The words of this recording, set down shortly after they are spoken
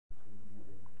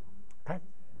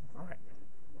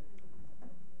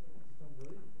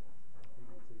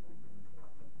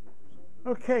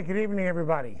Okay, good evening,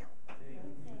 everybody.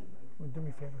 Do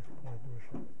me a favor.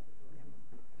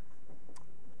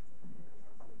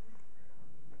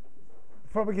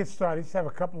 Before we get started, I just have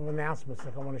a couple of announcements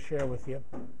that I want to share with you.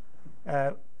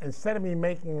 Instead of me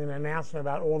making an announcement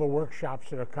about all the workshops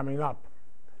that are coming up,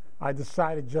 I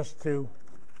decided just to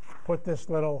put this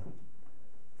little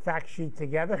fact sheet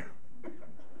together,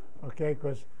 okay,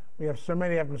 because we have so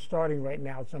many of them starting right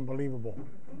now, it's unbelievable.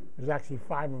 There's actually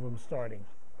 5 of them starting.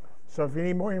 So if you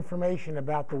need more information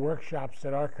about the workshops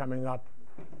that are coming up,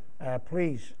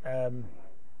 please, at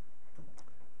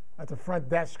the front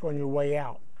desk on your way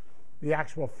out, the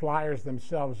actual flyers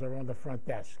themselves are on the front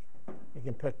desk. You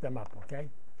can pick them up, okay?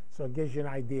 So it gives you an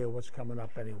idea of what's coming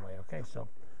up anyway, okay? So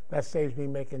that saves me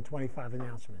making 25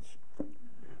 announcements.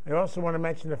 I also want to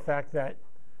mention the fact that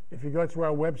if you go to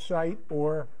our website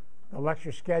or the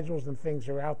lecture schedules and things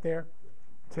are out there,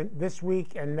 this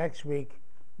week and next week,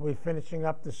 we'll be finishing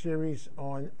up the series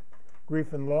on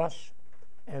grief and loss,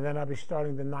 and then I'll be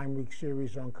starting the 9-week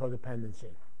series on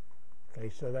codependency. Okay,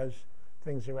 so those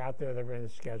things are out there that are in the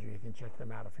schedule. You can check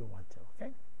them out if you want to,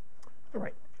 okay? All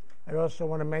right. I also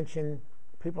want to mention,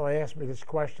 people asked me this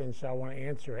question, so I want to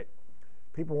answer it.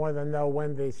 People wanted to know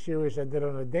when the series I did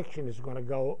on addiction is going to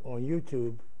go on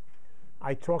YouTube.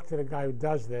 I talked to the guy who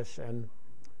does this, and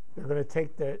they're going to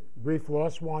take the grief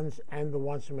loss ones and the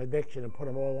ones from addiction and put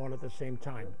them all on at the same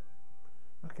time.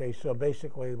 Okay, so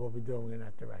basically we'll be doing in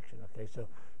that direction. Okay, so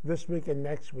this week and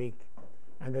next week,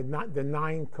 and the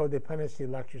 9 codependency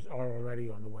lectures are already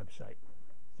on the website.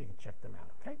 So you can check them out,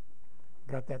 okay?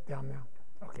 Got that down now?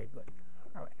 Okay, good.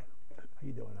 All right. How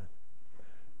you doing, man?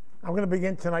 I'm going to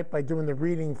begin tonight by doing the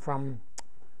reading from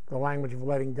the language of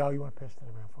letting go. You want to pass that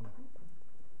around for me?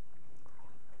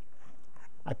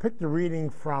 I picked the reading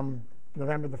from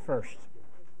November the 1st,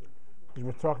 because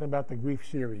we're talking about the grief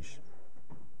series.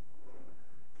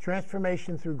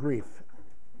 Transformation through grief.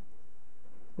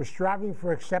 We're striving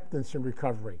for acceptance and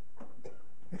recovery.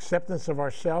 Acceptance of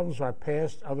ourselves, our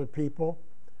past, other people,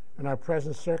 and our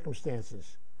present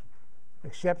circumstances.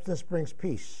 Acceptance brings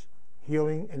peace,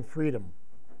 healing, and freedom.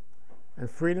 And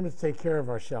freedom is to take care of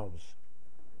ourselves.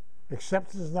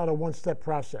 Acceptance is not a one-step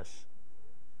process.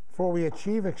 Before we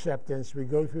achieve acceptance, we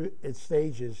go through its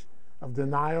stages of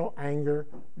denial, anger,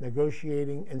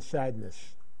 negotiating, and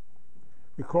sadness.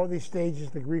 We call these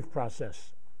stages the grief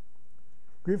process.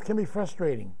 Grief can be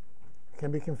frustrating. It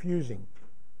can be confusing.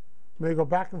 We may go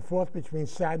back and forth between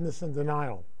sadness and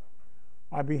denial.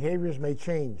 Our behaviors may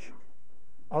change.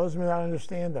 Others may not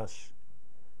understand us,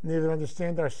 neither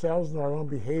understand ourselves nor our own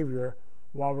behavior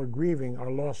while we're grieving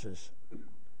our losses.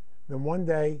 Then one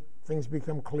day, things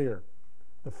become clear.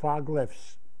 The fog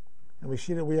lifts, and we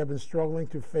see that we have been struggling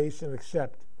to face and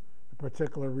accept a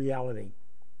particular reality.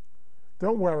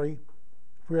 Don't worry.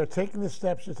 If we are taking the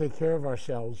steps to take care of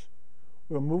ourselves,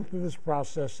 we'll move through this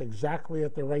process exactly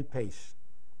at the right pace.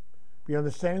 Be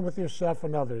understanding with yourself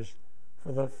and others,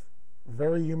 for the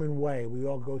very human way we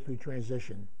all go through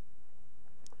transition.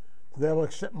 Today I will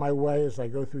accept my way as I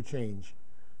go through change.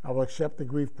 I will accept the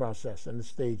grief process and the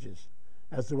stages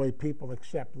as the way people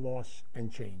accept loss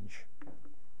and change.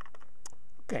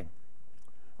 Okay.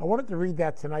 I wanted to read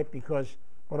that tonight because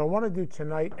what I want to do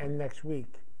tonight and next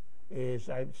week is,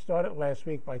 I started last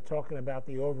week by talking about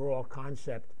the overall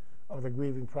concept of the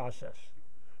grieving process.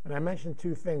 And I mentioned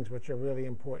 2 things which are really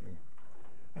important.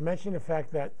 I mentioned the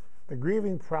fact that the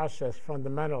grieving process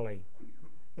fundamentally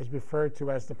is referred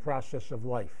to as the process of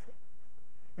life.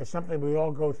 It's something we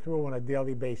all go through on a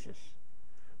daily basis.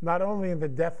 Not only in the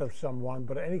death of someone,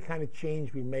 but any kind of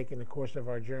change we make in the course of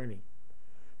our journey.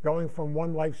 Going from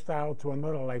one lifestyle to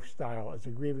another lifestyle is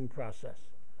a grieving process.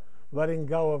 Letting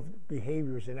go of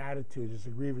behaviors and attitudes is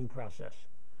a grieving process.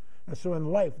 And so in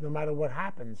life, no matter what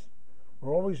happens,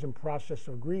 we're always in process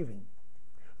of grieving.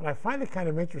 And I find it kind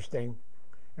of interesting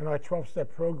in our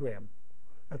 12-step program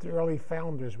that the early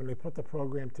founders, when they put the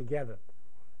program together,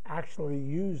 actually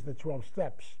used the 12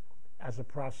 steps as a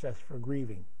process for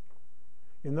grieving.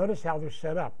 You'll notice how they're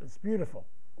set up. It's beautiful.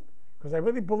 Because I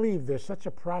really believe there's such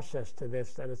a process to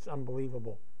this that it's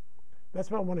unbelievable.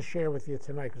 That's what I want to share with you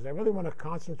tonight, because I really want to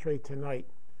concentrate tonight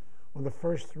on the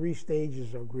first 3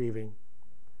 stages of grieving.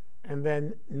 And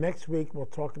then next week we'll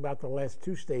talk about the last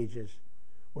 2 stages,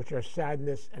 which are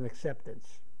sadness and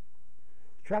acceptance.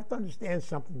 You have to understand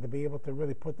something to be able to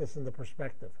really put this into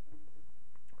perspective.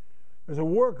 There's a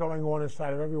war going on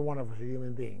inside of every one of us as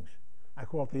human beings. I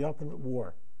call it the ultimate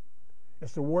war.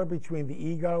 It's the war between the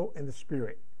ego and the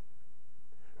spirit.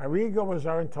 Our ego is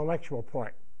our intellectual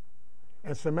part.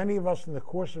 And so many of us in the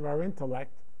course of our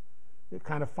intellect, we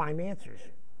kind of find answers.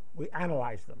 We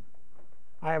analyze them.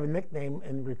 I have a nickname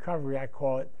in recovery. I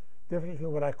call it difference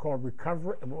between what I call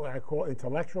recovery, what I call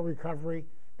intellectual recovery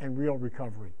and real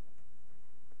recovery.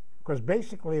 Because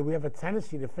basically we have a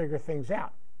tendency to figure things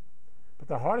out. But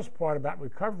the hardest part about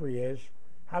recovery is,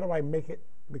 how do I make it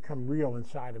become real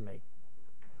inside of me?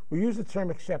 We use the term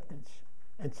acceptance.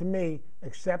 And to me,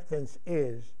 acceptance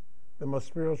is the most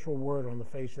spiritual word on the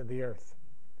face of the earth.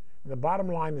 And the bottom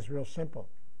line is real simple.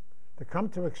 To come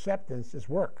to acceptance is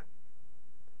work.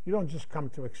 You don't just come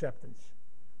to acceptance.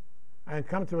 I can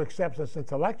come to acceptance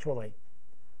intellectually,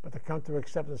 but to come to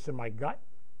acceptance in my gut,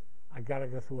 I got to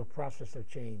go through a process of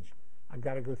change. I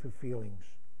got to go through feelings.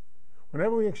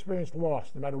 Whenever we experience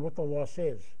loss, no matter what the loss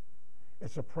is,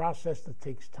 it's a process that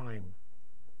takes time.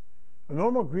 A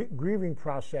normal grieving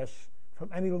process from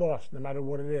any loss, no matter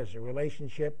what it is, a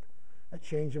relationship, a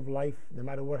change of life, no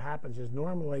matter what happens, is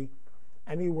normally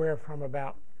anywhere from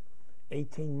about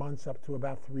 18 months up to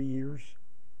about 3 years.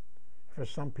 For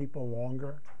some people,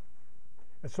 longer.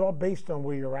 It's all based on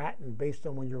where you're at and based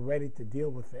on when you're ready to deal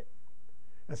with it.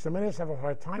 And so many of us have a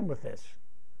hard time with this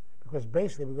because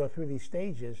basically we go through these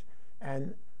stages,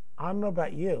 and I don't know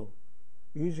about you,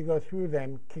 we usually go through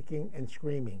them kicking and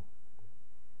screaming.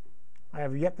 I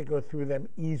have yet to go through them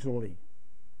easily.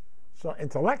 So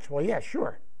intellectually, yeah,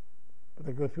 sure. But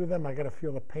to go through them, I got to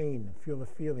feel the pain and feel the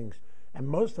feelings. And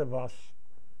most of us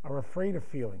are afraid of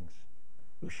feelings.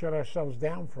 We shut ourselves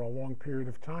down for a long period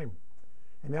of time.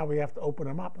 And now we have to open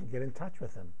them up and get in touch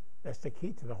with them. That's the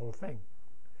key to the whole thing.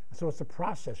 And so it's a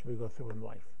process we go through in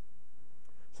life.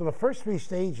 So the first 3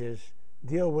 stages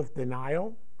deal with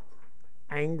denial,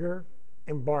 anger,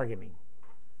 and bargaining.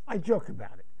 I joke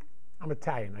about it. I'm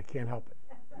Italian. I can't help it.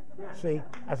 See,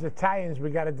 as Italians,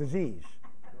 we got a disease.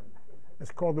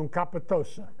 It's called un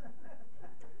capatosa.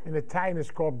 In Italian, it's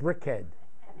called brickhead,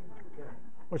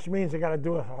 which means I got to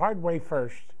do it the hard way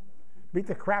first, beat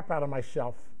the crap out of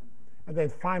myself, and then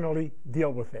finally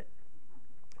deal with it.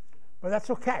 But that's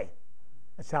okay.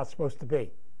 That's how it's supposed to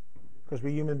be, because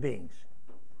we're human beings.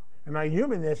 And our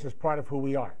humanness is part of who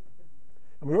we are.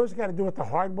 And we always got to do it the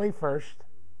hard way first,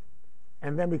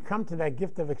 and then we come to that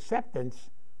gift of acceptance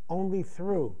only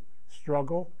through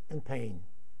struggle and pain,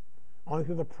 only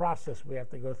through the process we have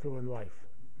to go through in life.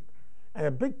 And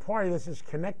a big part of this is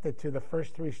connected to the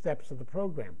first 3 steps of the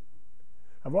program.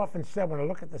 I've often said, when I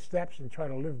look at the steps and try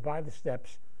to live by the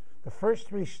steps, the first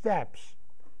 3 steps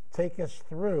take us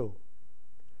through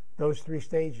those 3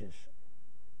 stages.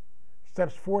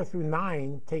 Steps 4 through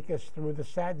 9 take us through the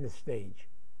sadness stage.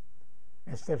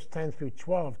 And steps 10 through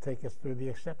 12 take us through the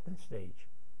acceptance stage.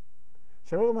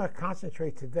 So I really want to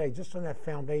concentrate today just on that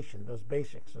foundation, those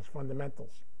basics, those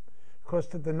fundamentals. Because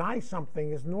to deny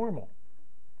something is normal.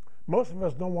 Most of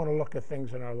us don't want to look at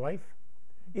things in our life.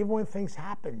 Even when things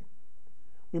happen,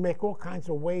 we make all kinds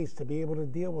of ways to be able to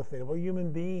deal with it. We're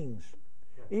human beings.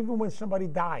 Even when somebody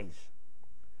dies.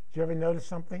 Did you ever notice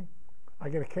something? I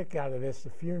get a kick out of this, the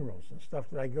funerals and stuff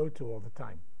that I go to all the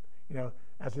time. You know,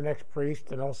 as an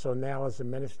ex-priest and also now as a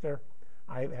minister,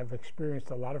 I have experienced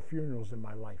a lot of funerals in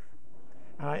my life.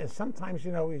 And sometimes,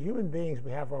 you know, as human beings,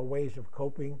 we have our ways of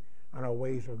coping and our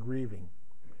ways of grieving.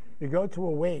 You go to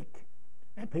a wake,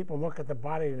 and people look at the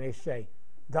body and they say,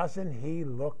 "Doesn't he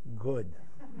look good?"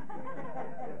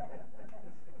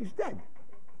 He's dead.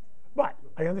 But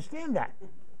I understand that.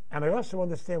 And I also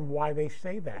understand why they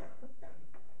say that.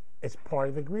 It's part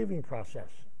of the grieving process.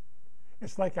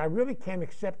 It's like I really can't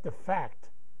accept the fact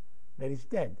that he's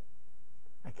dead.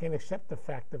 I can't accept the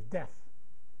fact of death.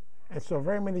 And so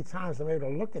very many times I'm able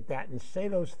to look at that and say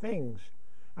those things,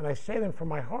 and I say them from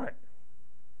my heart.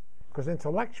 Because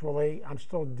intellectually, I'm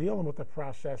still dealing with the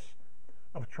process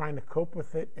of trying to cope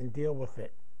with it and deal with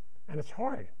it. And it's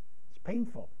hard. It's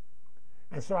painful.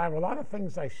 And so I have a lot of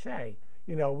things I say.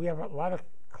 You know, we have a lot of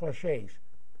cliches.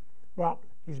 Well,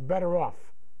 he's better off.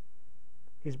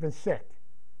 He's been sick.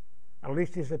 At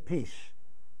least he's at peace.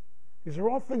 These are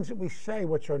all things that we say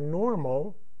which are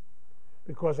normal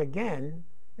because, again,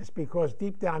 it's because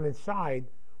deep down inside,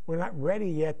 we're not ready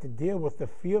yet to deal with the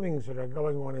feelings that are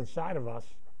going on inside of us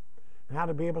and how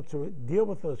to be able to deal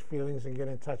with those feelings and get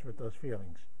in touch with those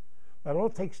feelings. That all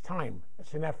takes time.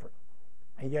 It's an effort.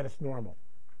 And yet it's normal.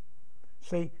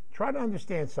 See, try to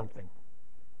understand something.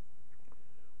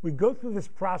 We go through this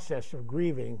process of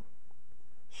grieving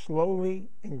slowly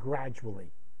and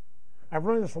gradually. I've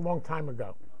learned this a long time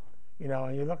ago, you know,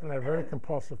 and you're looking at a very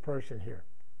compulsive person here.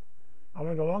 I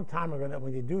learned a long time ago that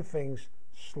when you do things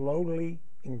slowly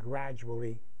and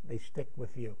gradually, they stick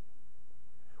with you.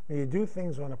 When you do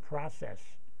things on a process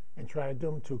and try to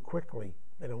do them too quickly,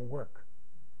 they don't work.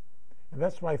 And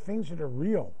that's why things that are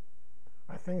real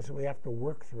are things that we have to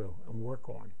work through and work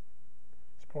on.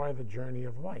 It's part of the journey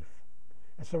of life.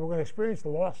 And so we're going to experience the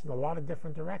loss in a lot of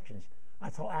different directions. I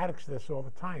tell addicts this all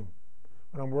the time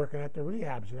when I'm working at the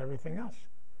rehabs and everything else.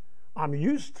 I'm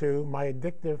used to my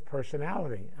addictive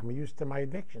personality. I'm used to my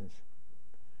addictions.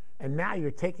 And now you're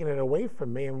taking it away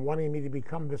from me and wanting me to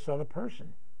become this other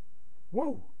person.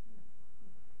 Whoa.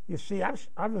 You see, I've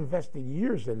invested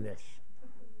years in this.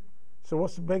 So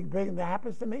what's the big thing that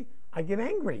happens to me? I get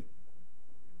angry.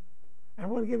 And I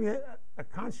want to give you a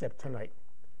concept tonight.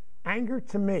 Anger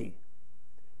to me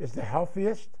is the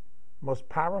healthiest, most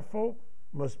powerful,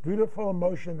 most beautiful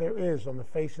emotion there is on the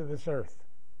face of this earth.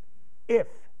 If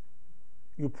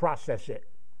you process it.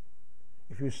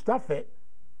 If you stuff it,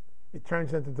 it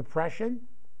turns into depression,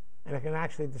 and it can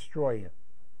actually destroy you.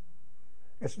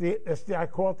 I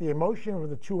call it the emotion of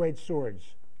the two-edged swords.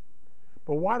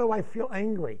 But why do I feel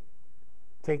angry?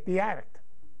 Take the addict.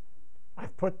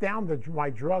 I've put down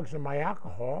my drugs and my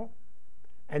alcohol,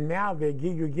 and now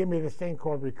you give me this thing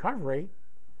called recovery,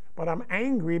 but I'm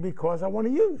angry because I want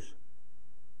to use.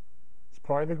 It's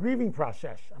part of the grieving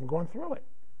process. I'm going through it.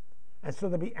 And so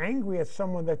to be angry at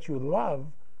someone that you love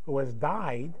who has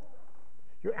died,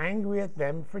 you're angry at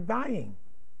them for dying.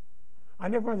 I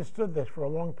never understood this for a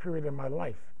long period in my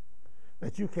life,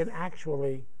 that you can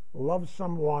actually love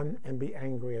someone and be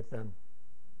angry at them.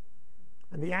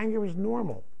 And the anger is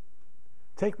normal.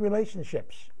 Take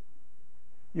relationships.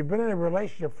 You've been in a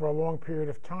relationship for a long period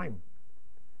of time.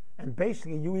 And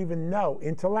basically you even know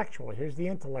intellectually, here's the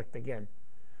intellect again,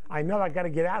 I know I got to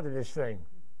get out of this thing.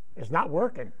 It's not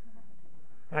working.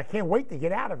 And I can't wait to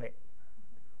get out of it.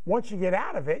 Once you get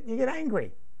out of it, you get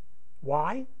angry.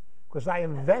 Why? Because I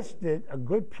invested a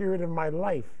good period of my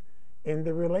life in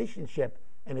the relationship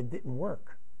and it didn't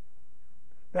work.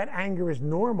 That anger is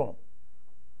normal.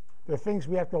 There are things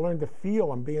we have to learn to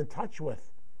feel and be in touch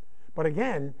with. But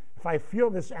again, if I feel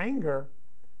this anger,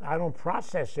 I don't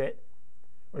process it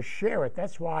or share it.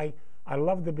 That's why I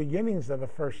love the beginnings of the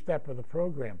first step of the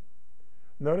program.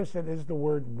 Notice it is the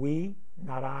word we,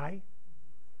 not I.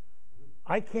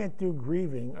 I can't do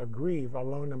grieving or grieve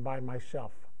alone and by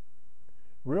myself.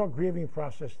 Real grieving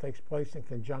process takes place in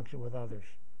conjunction with others.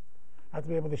 I have to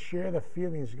be able to share the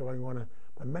feelings going on,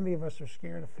 but many of us are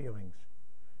scared of feelings,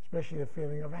 especially the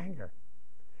feeling of anger.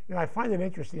 You know, I find it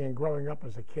interesting in growing up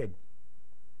as a kid.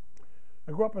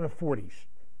 I grew up in the 40s.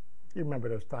 You remember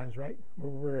those times, right?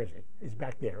 Where is he? He's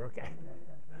back there, okay.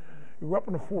 We grew up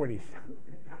in the 40s.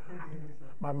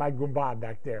 My Goomba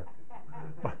back there.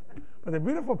 But the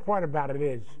beautiful part about it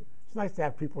is, it's nice to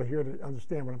have people here to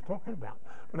understand what I'm talking about.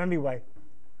 But anyway,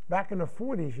 back in the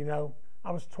 40s, you know,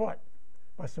 I was taught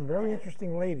by some very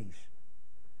interesting ladies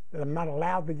that I'm not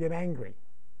allowed to get angry.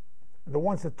 And the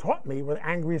ones that taught me were the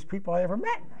angriest people I ever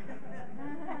met.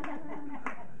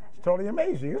 It's totally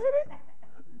amazing, isn't it?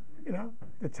 You know,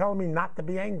 they're telling me not to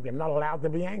be angry. I'm not allowed to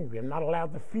be angry. I'm not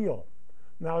allowed to feel.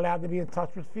 I'm not allowed to be in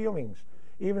touch with feelings.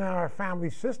 Even in our family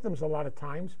systems, a lot of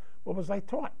times, what was I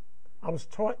taught? I was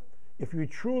taught if you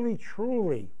truly,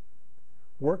 truly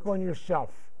work on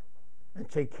yourself and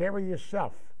take care of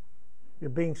yourself, you're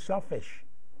being selfish.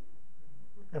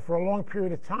 And for a long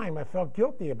period of time, I felt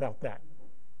guilty about that.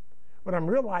 What I'm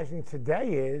realizing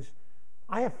today is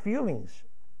I have feelings,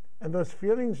 and those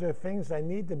feelings are things I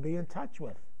need to be in touch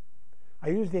with. I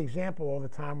use the example all the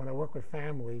time when I work with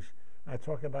families, and I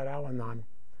talk about Al-Anon.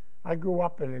 I grew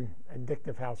up in an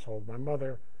addictive household. My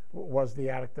mother was the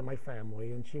addict in my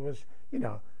family, and she was, you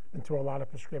know, into a lot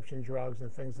of prescription drugs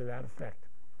and things to that effect.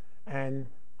 And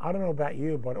I don't know about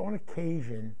you, but on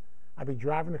occasion, I'd be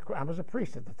driving, I was a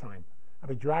priest at the time, I'd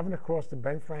be driving across the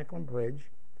Ben Franklin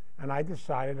Bridge, and I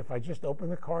decided if I just open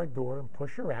the car door and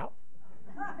push her out,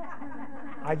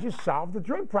 I just solved the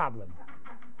drug problem.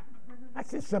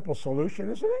 That's a simple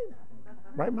solution, isn't it?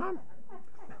 Right, Mom?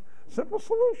 Simple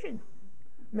solution.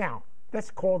 Now,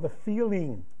 that's called a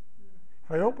feeling.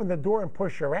 If I open the door and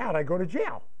push her out, I go to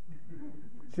jail.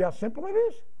 See how simple it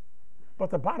is? But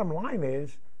the bottom line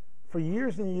is, for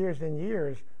years and years and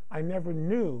years, I never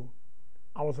knew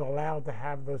I was allowed to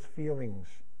have those feelings.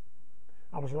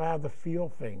 I was allowed to feel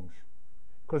things.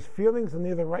 Because feelings are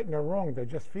neither right nor wrong, they're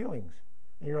just feelings.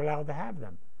 And you're allowed to have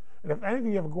them. And if any of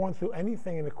you have gone through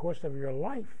anything in the course of your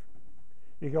life,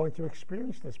 you're going to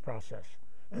experience this process.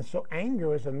 And so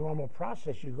anger is a normal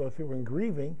process you go through in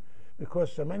grieving,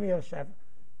 because so many of us have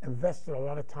invested a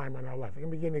lot of time in our life. Let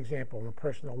me give you an example on a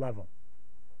personal level.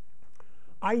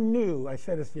 I knew, I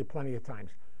said this to you plenty of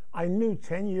times, I knew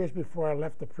 10 years before I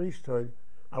left the priesthood,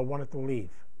 I wanted to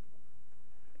leave.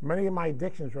 Many of my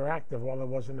addictions were active while I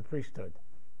was in the priesthood.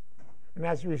 And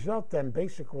as a result, then,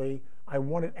 basically, I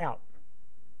wanted out.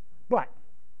 But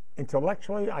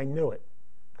intellectually, I knew it.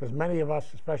 Because many of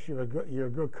us, especially if you're a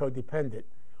good codependent,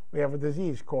 We have a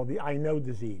disease called the I know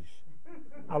disease.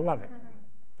 I love it.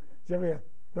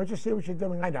 Don't you see what you're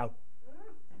doing? I know.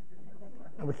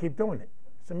 And we keep doing it.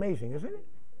 It's amazing, isn't it?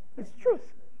 It's the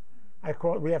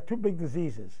truth. We have two big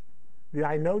diseases, the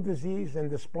I know disease and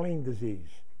the explain disease.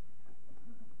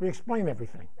 We explain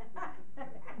everything.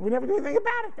 We never do anything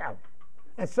about it, though.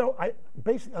 And so I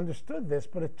basically understood this,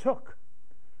 but it took,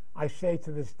 I say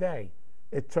to this day,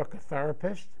 it took a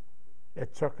therapist,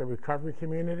 it took a recovery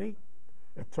community,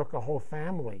 it took a whole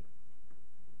family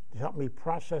to help me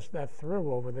process that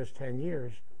through over this 10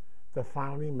 years to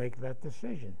finally make that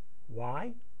decision.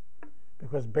 Why?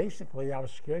 Because basically I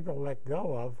was scared to let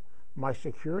go of my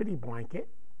security blanket,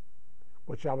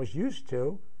 which I was used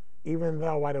to, even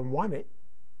though I didn't want it,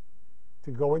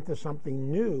 to go into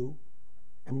something new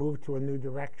and move to a new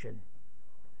direction.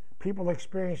 People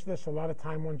experience this a lot of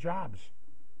time on jobs.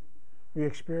 We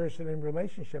experience it in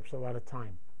relationships a lot of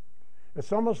time.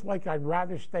 It's almost like I'd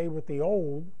rather stay with the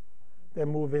old than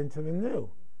move into the new,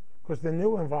 because the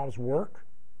new involves work,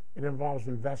 it involves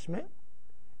investment,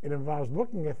 it involves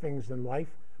looking at things in life,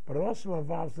 but it also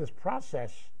involves this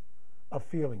process of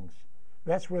feelings.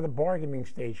 That's where the bargaining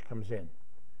stage comes in.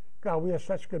 God, we are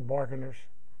such good bargainers.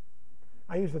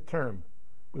 I use the term,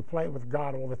 we play it with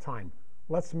God all the time.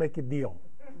 Let's make a deal.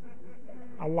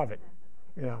 I love it.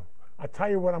 You know, I'll tell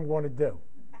you what I'm going to do.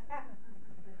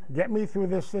 Get me through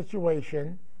this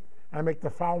situation, and make the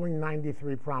following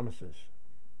 93 promises.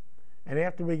 And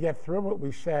after we get through it,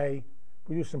 we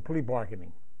do some plea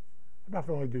bargaining. How about if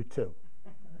we only do 2?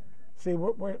 See,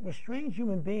 we're strange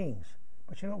human beings,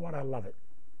 but you know what? I love it.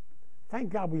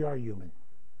 Thank God we are human.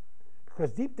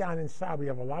 Because deep down inside, we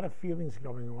have a lot of feelings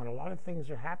going on, a lot of things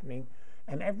are happening,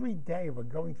 and every day we're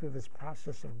going through this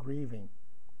process of grieving.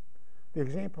 The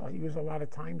example I use a lot of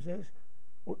times is,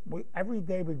 every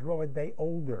day we grow a day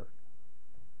older.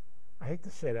 I hate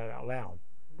to say that out loud,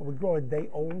 but we grow a day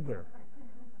older.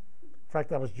 In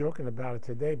fact, I was joking about it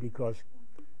today because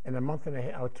in a month and a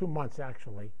half, or 2 months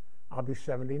actually, I'll be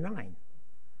 79,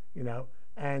 you know.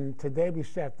 And today we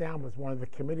sat down with one of the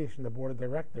committees from the board of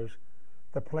directors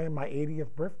to plan my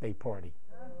 80th birthday party.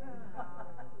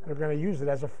 They're going to use it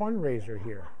as a fundraiser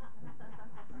here.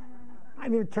 I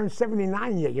didn't even turn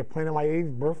 79 yet. You're planning my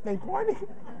 80th birthday party?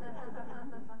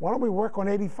 Why don't we work on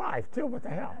 85 too? What the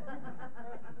hell?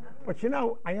 But you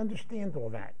know, I understand all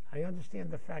that. I understand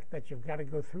the fact that you've got to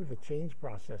go through the change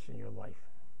process in your life.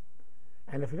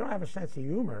 And if you don't have a sense of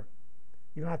humor,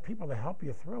 you don't have people to help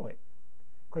you through it,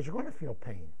 because you're going to feel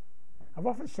pain. I've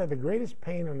often said the greatest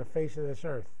pain on the face of this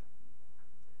earth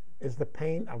is the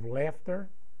pain of laughter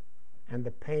and the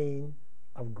pain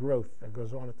of growth that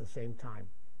goes on at the same time.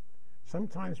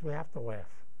 Sometimes we have to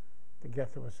laugh to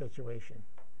get through a situation,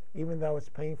 even though it's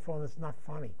painful and it's not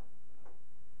funny.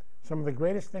 Some of the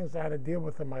greatest things I had to deal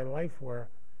with in my life were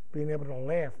being able to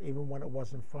laugh even when it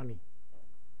wasn't funny.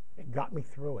 It got me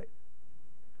through it.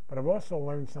 But I've also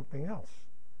learned something else,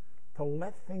 to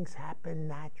let things happen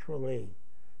naturally.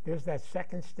 There's that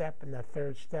second step and that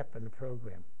third step in the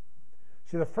program.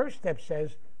 See, the first step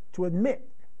says to admit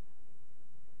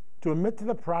to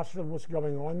the process of what's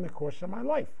going on in the course of my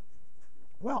life.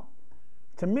 Well,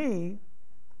 to me,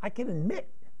 I can admit,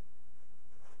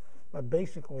 but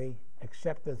basically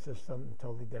acceptance is something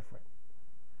totally different.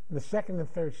 In the second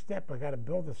and third step, I've got to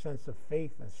build a sense of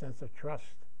faith and a sense of trust.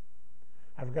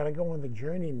 I've got to go on the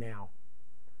journey now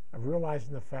of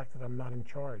realizing the fact that I'm not in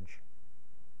charge.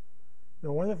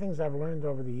 Now, one of the things I've learned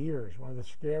over the years, one of the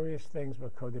scariest things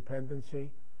with codependency,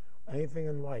 anything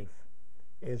in life,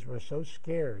 is we're so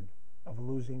scared of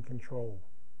losing control.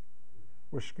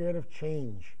 We're scared of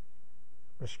change.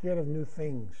 We're scared of new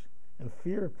things. And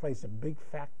fear plays a big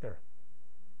factor.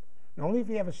 And only if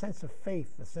you have a sense of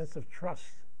faith, a sense of trust,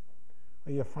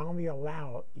 or you finally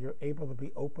you're able to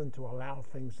be open to allow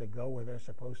things to go where they're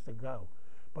supposed to go.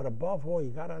 But above all, you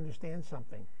got to understand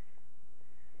something.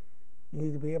 You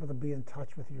need to be able to be in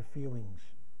touch with your feelings.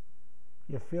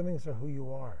 Your feelings are who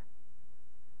you are.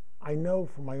 I know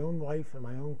from my own life and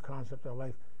my own concept of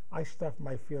life, I stuffed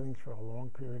my feelings for a long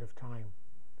period of time.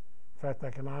 In fact,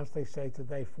 I can honestly say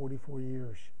today, 44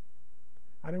 years.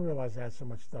 I didn't realize I had so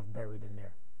much stuff buried in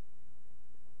there.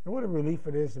 And what a relief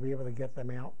it is to be able to get them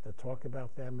out, to talk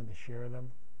about them and to share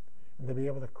them, and to be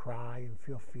able to cry and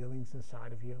feel feelings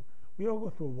inside of you. We all go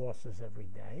through losses every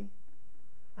day.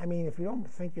 I mean, if you don't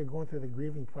think you're going through the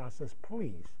grieving process,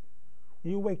 please,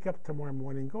 when you wake up tomorrow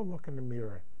morning, go look in the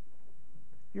mirror.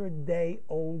 You're a day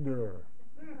older.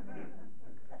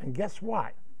 And guess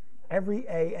what? Every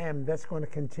AM, that's going to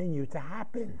continue to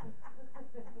happen.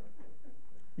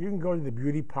 You can go to the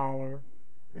beauty parlor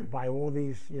and buy all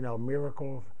these,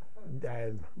 miracle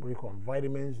what do you call them,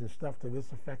 vitamins and stuff to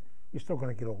this effect, you're still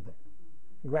going to get older.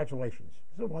 Congratulations.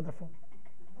 Isn't it wonderful?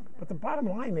 But the bottom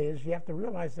line is you have to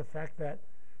realize the fact that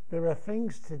there are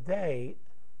things today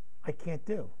I can't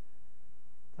do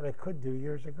that I could do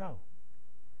years ago.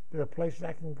 There are places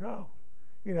I can go.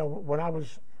 You know, when I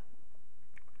was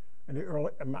in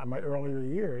my earlier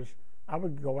years, I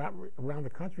would go out around the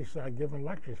countryside giving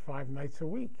lectures 5 nights a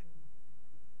week.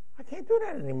 I can't do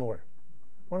that anymore.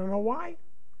 Want to know why?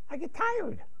 I get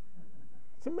tired.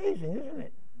 It's amazing, isn't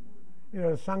it? You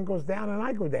know, the sun goes down and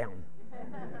I go down.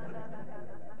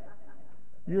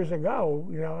 Years ago,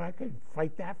 you know, I could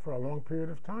fight that for a long period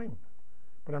of time.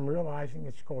 But I'm realizing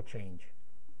it's called change.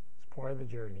 It's part of the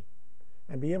journey.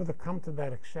 And be able to come to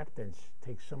that acceptance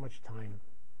takes so much time.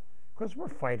 Because we're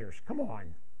fighters. Come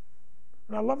on.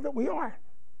 And I love that we are.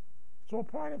 It's all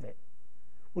part of it.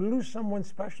 We lose someone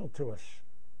special to us.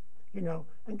 You know,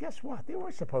 and guess what? They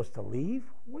weren't supposed to leave.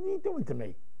 What are you doing to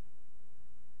me?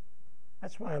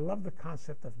 That's why I love the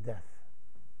concept of death.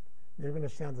 They're going to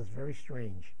sound this very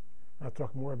strange. I'll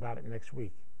talk more about it next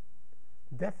week.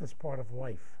 Death is part of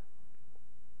life.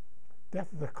 Death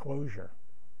is a closure.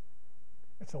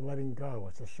 It's a letting go.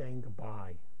 It's a saying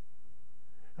goodbye.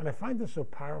 And I find this so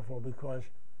powerful because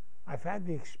I've had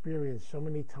the experience so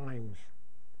many times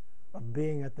of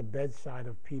being at the bedside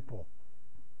of people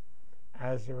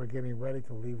as they were getting ready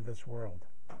to leave this world.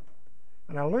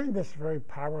 And I learned this very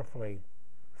powerfully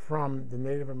from the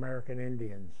Native American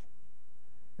Indians.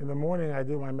 In the morning, I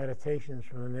do my meditations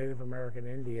from the Native American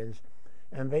Indians,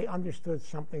 and they understood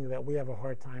something that we have a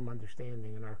hard time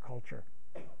understanding in our culture.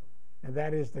 And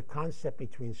that is the concept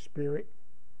between spirit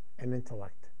and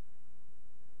intellect.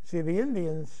 See, the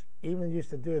Indians even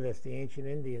used to do this, the ancient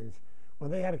Indians,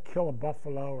 when they had to kill a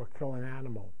buffalo or kill an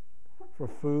animal for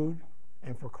food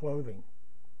and for clothing.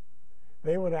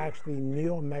 They would actually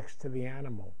kneel next to the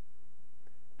animal.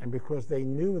 And because they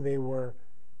knew they were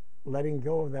letting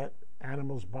go of that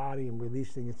animal's body and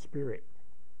releasing its spirit,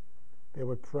 they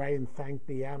would pray and thank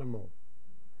the animal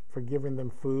for giving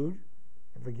them food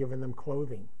and for giving them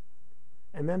clothing.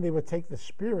 And then they would take the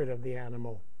spirit of the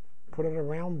animal, put it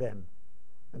around them,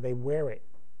 and they wear it.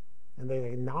 And they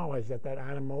acknowledge that that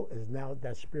animal is now,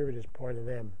 that spirit is part of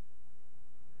them.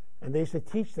 And they used to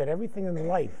teach that everything in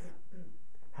life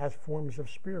has forms of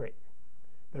spirit.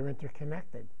 They're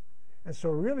interconnected. And so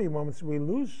really, once we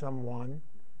lose someone,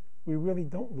 we really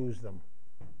don't lose them,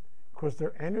 because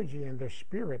their energy and their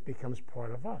spirit becomes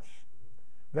part of us.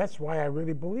 That's why I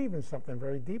really believe in something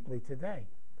very deeply today.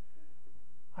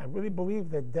 I really believe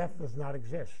that death does not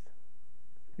exist.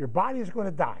 Your body is going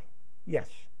to die, yes,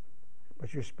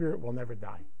 but your spirit will never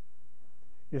die.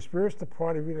 Your spirit's the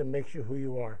part of you that makes you who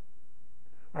you are.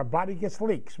 Our body gets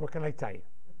leaks, what can I tell you?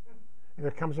 And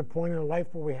there comes a point in life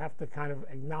where we have to kind of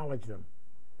acknowledge them.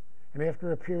 And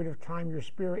after a period of time, your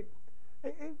spirit,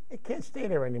 it can't stay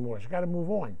there anymore. It's got to move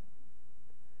on.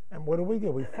 And what do?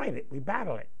 We fight it. We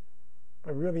battle it.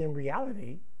 But really, in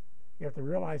reality, you have to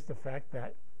realize the fact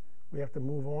that we have to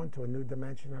move on to a new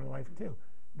dimension in life, too.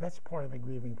 That's part of the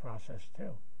grieving process, too.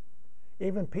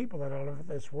 Even people that are in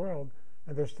this world,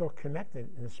 and they're still connected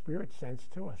in a spirit sense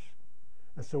to us.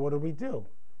 And so what do?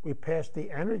 We pass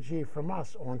the energy from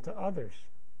us on to others.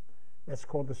 That's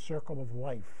called the circle of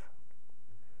life.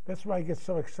 That's why I get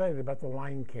so excited about The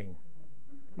Lion King.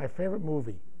 My favorite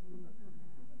movie.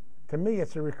 To me,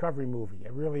 it's a recovery movie.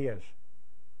 It really is.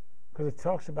 Because it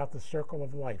talks about the circle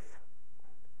of life.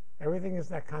 Everything is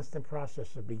that constant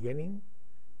process of beginning,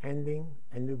 ending,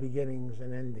 and new beginnings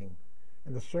and ending.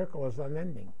 And the circle is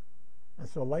unending. And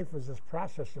so life is this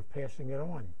process of passing it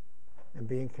on and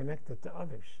being connected to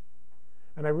others.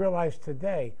 And I realize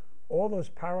today, all those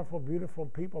powerful, beautiful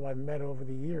people I've met over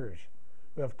the years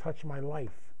who have touched my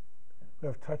life, who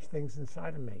have touched things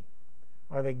inside of me.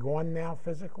 Are they gone now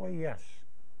physically? Yes.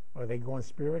 Are they gone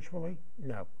spiritually?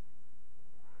 No.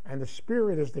 And the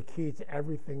spirit is the key to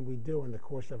everything we do in the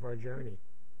course of our journey.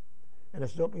 And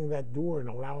it's opening that door and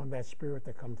allowing that spirit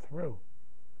to come through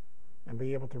and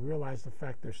be able to realize the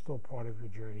fact they're still part of your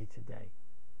journey today.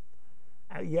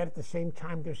 Yet at the same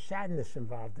time, there's sadness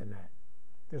involved in that.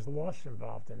 There's loss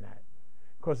involved in that.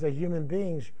 Because as human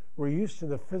beings, we're used to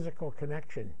the physical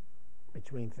connection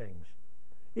between things.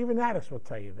 Even addicts will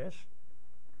tell you this.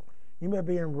 You may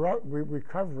be in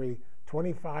recovery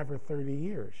 25 or 30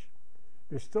 years.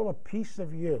 There's still a piece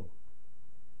of you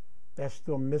that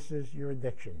still misses your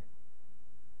addiction.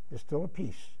 There's still a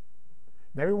piece.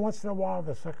 And every once in a while,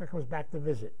 the sucker comes back to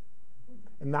visit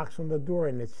and knocks on the door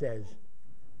and it says,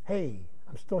 hey,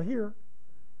 I'm still here.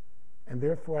 And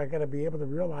therefore, I got to be able to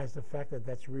realize the fact that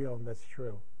that's real and that's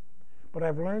true. But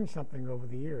I've learned something over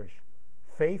the years.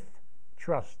 Faith,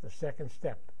 trust, the second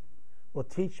step, will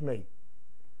teach me,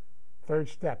 third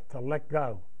step, to let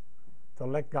go, to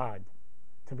let God,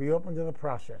 to be open to the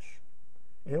process.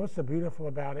 You know what's so beautiful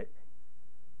about it?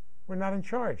 We're not in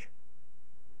charge.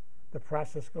 The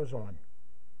process goes on.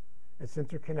 It's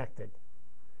interconnected.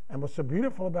 And what's so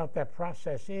beautiful about that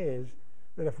process is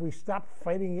that if we stop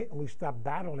fighting it and we stop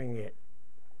battling it,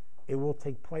 it will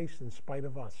take place in spite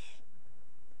of us.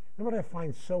 And what I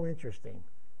find so interesting,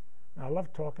 and I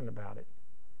love talking about it,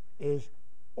 is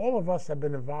all of us have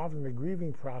been involved in the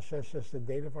grieving process since the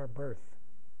date of our birth.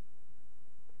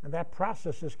 And that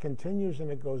process just continues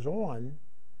and it goes on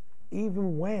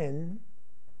even when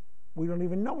we don't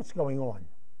even know what's going on.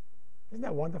 Isn't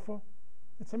that wonderful?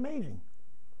 It's amazing.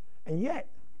 And yet,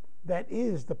 that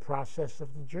is the process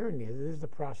of the journey. It is the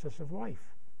process of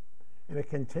life. And it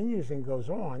continues and goes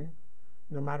on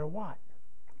no matter what.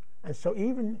 And so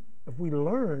even if we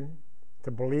learn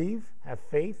to believe, have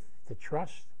faith, to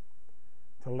trust,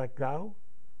 to let go,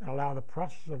 and allow the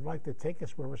process of life to take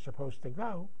us where we're supposed to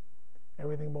go,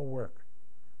 everything will work.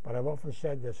 But I've often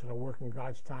said this, it'll work in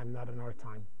God's time, not in our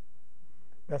time.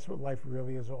 That's what life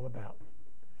really is all about.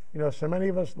 You know, so many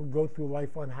of us go through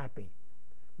life unhappy.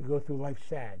 We go through life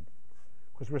sad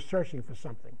because we're searching for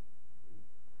something.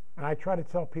 And I try to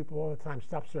tell people all the time,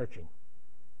 stop searching.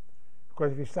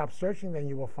 Because if you stop searching, then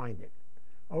you will find it.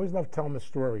 I always love telling the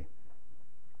story.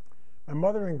 My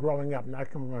mother, in growing up, and I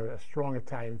come from a strong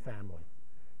Italian family.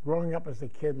 Growing up as a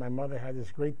kid, my mother had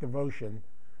this great devotion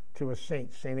to a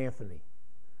saint, St. Anthony.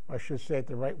 I should say it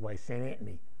the right way, St.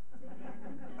 Anthony.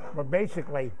 But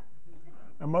basically,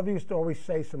 my mother used to always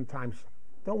say sometimes,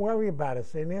 don't worry about it,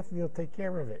 St. Anthony will take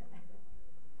care of it.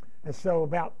 And so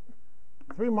about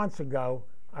 3 months ago,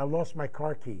 I lost my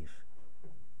car keys.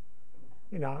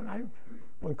 You know, I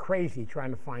went crazy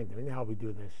trying to find them. You know how we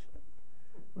do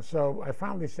this. So I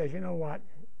finally said, you know what?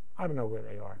 I don't know where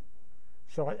they are.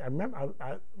 So I remember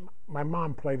my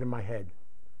mom played in my head.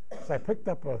 So I picked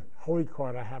up a holy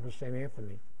card I have of St.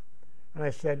 Anthony. And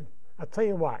I said, I'll tell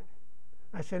you what.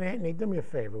 I said, Anthony, do me a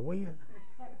favor, will you?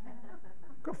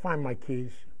 Go find my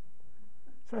keys.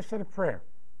 So I said a prayer.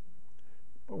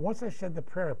 But once I said the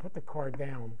prayer, I put the card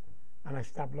down and I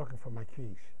stopped looking for my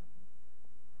keys.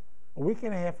 A week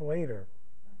and a half later,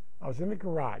 I was in the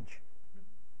garage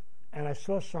and I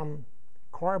saw some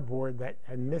cardboard that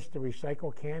had missed the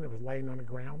recycle can. It was laying on the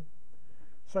ground.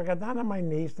 So I got down on my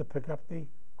knees to pick up the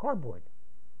cardboard.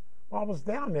 While I was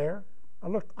down there, I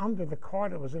looked under the car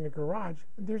that was in the garage,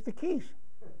 and there's the keys.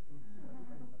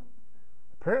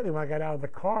 Apparently, when I got out of the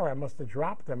car, I must have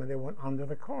dropped them, and they went under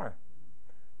the car.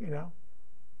 You know.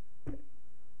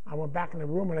 I went back in the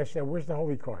room, and I said, where's the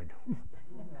holy card?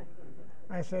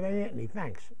 I said, hey, Anthony,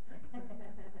 thanks.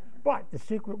 But the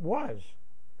secret was,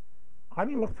 I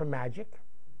didn't look for magic.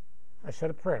 I said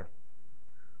a prayer.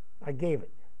 I gave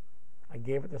it. I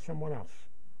gave it to someone else.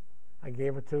 I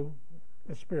gave it to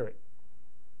the Spirit.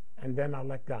 And then I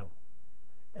let go.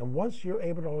 And once you're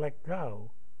able to let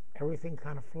go, everything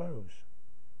kind of flows.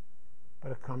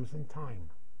 But it comes in time.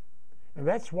 And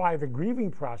that's why the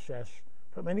grieving process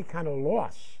from any kind of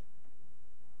loss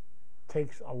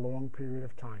takes a long period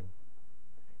of time.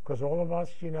 Because all of us,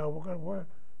 you know,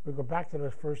 we go back to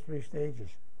those first 3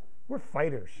 stages. We're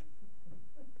fighters.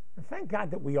 And thank God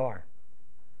that we are.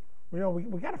 You know,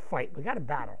 we got to fight. We got to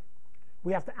battle.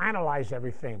 We have to analyze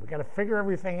everything. We got to figure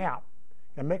everything out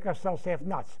and make ourselves half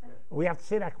nuts. We have to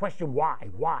say that question, why?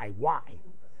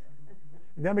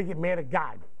 And then we get mad at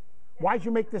God. Why'd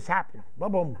you make this happen?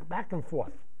 Boom, boom, back and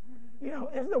forth. You know,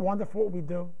 isn't it wonderful what we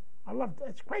do? I love it.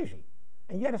 It's crazy.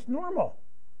 And yet it's normal.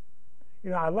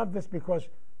 You know, I love this because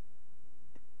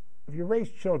if you raise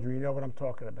children, you know what I'm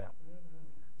talking about.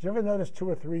 Did you ever notice 2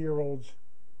 or 3-year-olds?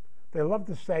 They love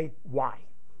to say, why?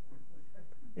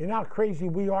 You know how crazy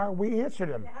we are? We answer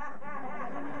them.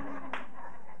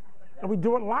 And we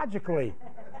do it logically.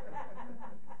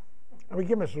 And we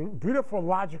give them a beautiful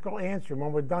logical answer. And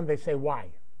when we're done, they say, why?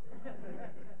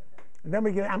 And then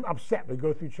we get upset. We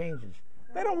go through changes.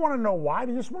 They don't want to know why.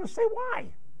 They just want to say why.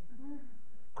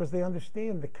 Because they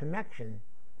understand the connection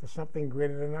to something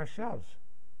greater than ourselves.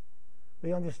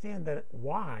 They understand that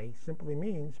why simply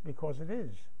means because it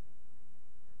is.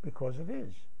 Because it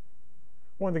is.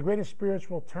 One of the greatest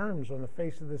spiritual terms on the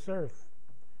face of this earth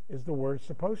is the word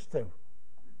supposed to.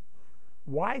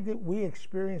 Why did we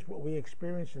experience what we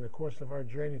experienced in the course of our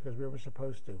journey? Because we were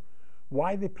supposed to.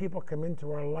 Why did people come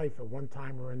into our life at one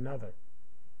time or another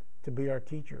to be our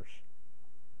teachers?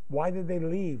 Why did they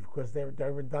leave? Because they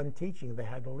were done teaching. They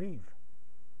had to leave.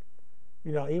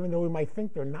 You know, even though we might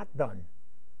think they're not done.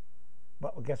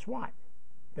 But guess what?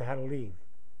 They had to leave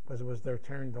because it was their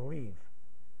turn to leave.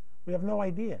 We have no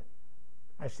idea.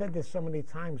 I've said this so many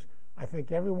times, I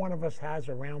think every one of us has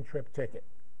a round-trip ticket.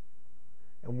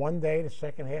 And one day, the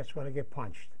second half's going to get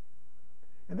punched.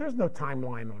 And there's no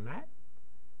timeline on that.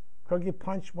 Could get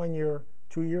punched when you're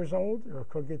 2 years old, or it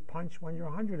could get punched when you're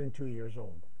 102 years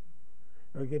old.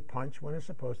 It'll get punched when it's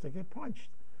supposed to get punched.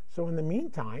 So in the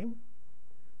meantime,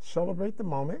 celebrate the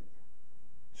moment,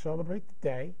 celebrate the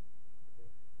day,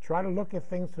 try to look at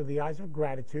things through the eyes of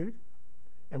gratitude,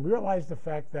 and realize the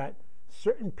fact that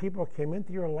certain people came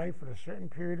into your life at a certain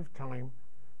period of time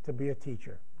to be a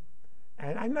teacher.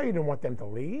 And I know you didn't want them to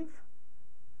leave,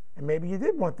 and maybe you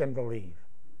did want them to leave.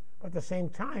 But at the same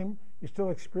time, you're still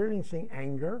experiencing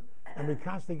anger, and we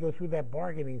constantly go through that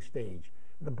bargaining stage.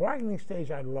 The bargaining stage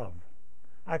I love.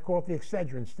 I call it the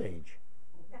Excedrin stage.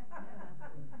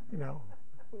 You know,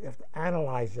 you have to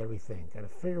analyze everything, got to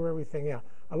figure everything out.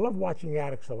 I love watching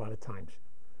addicts a lot of times.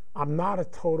 I'm not a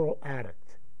total addict.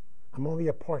 I'm only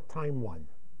a part-time one.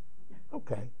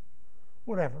 Okay,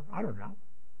 whatever, I don't know.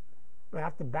 But I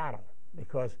have to battle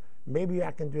because maybe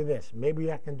I can do this,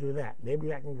 maybe I can do that,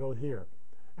 maybe I can go here.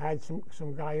 I had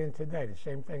some guy in today, the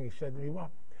same thing. He said to me,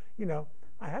 well, you know,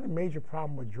 I had a major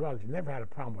problem with drugs. Never had a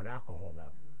problem with alcohol, though.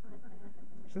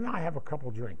 So now I have a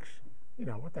couple drinks. You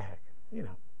know, what the heck, you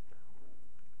know.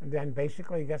 And then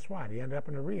basically, guess what? He ended up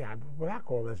in a rehab with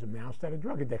alcoholism now instead of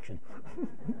drug addiction.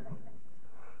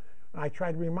 I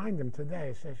tried to remind him today.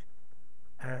 I says,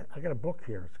 I got a book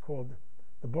here. It's called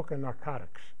The Book of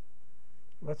Narcotics.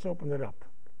 Let's open it up.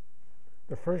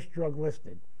 The first drug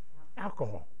listed,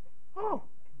 alcohol. Oh,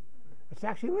 it's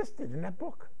actually listed in that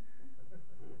book.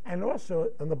 And also,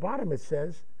 on the bottom it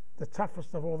says, the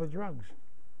toughest of all the drugs.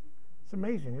 It's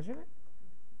amazing, isn't it?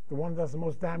 The one that does the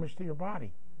most damage to your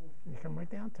body. You come right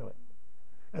down to it.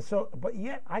 And so, but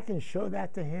yet I can show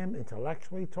that to him,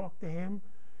 intellectually talk to him,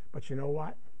 but you know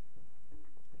what?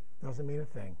 Doesn't mean a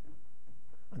thing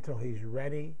until he's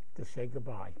ready to say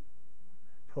goodbye,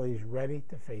 until he's ready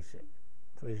to face it,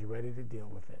 until he's ready to deal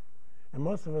with it. And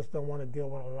most of us don't want to deal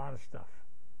with a lot of stuff.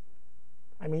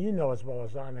 I mean, you know as well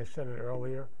as I, and I said it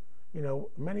earlier, you know,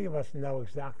 many of us know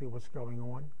exactly what's going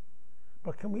on,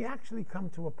 but can we actually come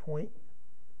to a point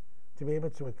to be able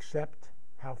to accept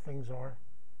how things are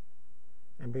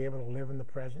and be able to live in the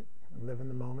present and live in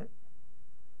the moment?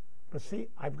 But see,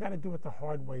 I've got to do it the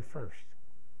hard way first.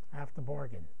 I have to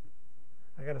bargain.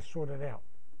 I got to sort it out.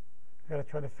 I got to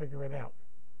try to figure it out.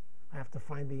 I have to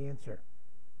find the answer.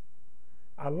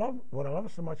 What I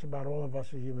love so much about all of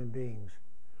us as human beings,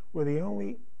 we're the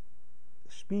only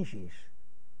species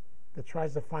that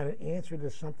tries to find an answer to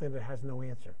something that has no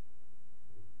answer.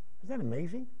 Isn't that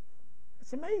amazing?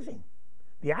 It's amazing.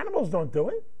 The animals don't do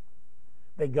it.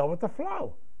 They go with the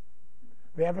flow.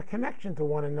 They have a connection to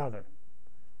one another.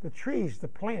 The trees, the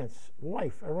plants,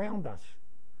 life around us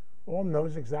all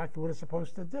knows exactly what it's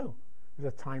supposed to do.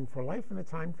 There's a time for life and a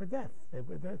time for death.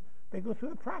 They go through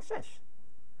the process.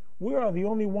 We are the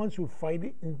only ones who fight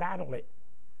it and battle it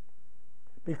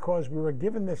because we were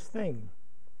given this thing.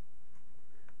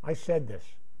 I said this.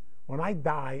 When I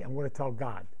die, I'm going to tell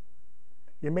God,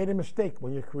 you made a mistake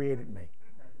when you created me.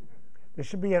 There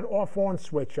should be an off-on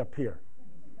switch up here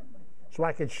so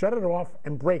I can shut it off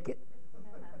and break it.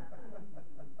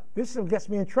 This gets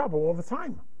me in trouble all the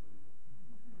time.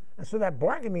 And so that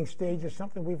bargaining stage is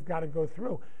something we've got to go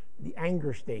through, the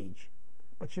anger stage.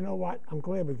 But you know what? I'm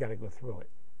glad we've got to go through it.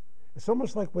 It's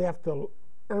almost like we have to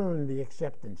earn the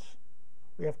acceptance.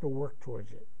 We have to work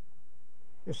towards it.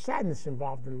 There's sadness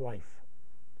involved in life.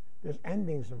 There's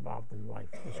endings involved in life.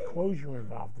 There's closure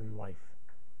involved in life.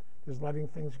 There's letting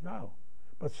things go.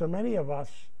 But so many of us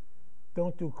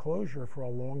don't do closure for a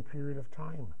long period of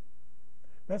time.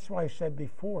 That's why I said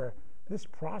before, this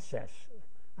process,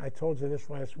 I told you this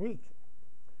last week,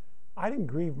 I didn't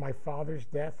grieve my father's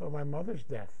death or my mother's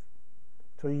death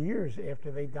till years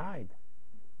after they died.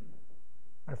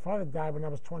 My father died when I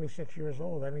was 26 years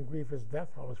old. I didn't grieve his death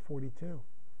till I was 42.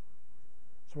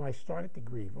 So when I started to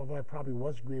grieve, although I probably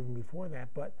was grieving before that,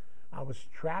 but I was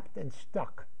trapped and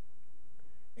stuck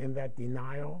in that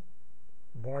denial,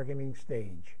 bargaining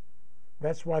stage.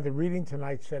 That's why the reading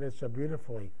tonight said it so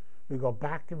beautifully. We go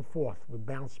back and forth. We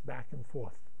bounce back and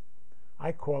forth.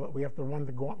 I call it, we have to run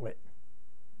the gauntlet.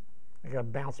 I got to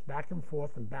bounce back and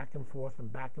forth and back and forth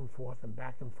and back and forth and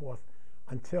back and forth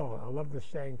until, I love this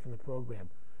saying from the program,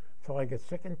 until I get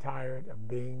sick and tired of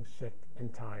being sick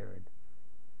and tired.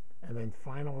 And then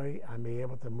finally, I'm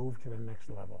able to move to the next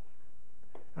level.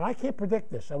 And I can't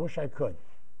predict this. I wish I could.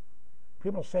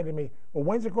 People say to me, well,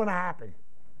 when's it going to happen?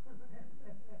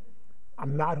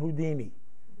 I'm not Houdini.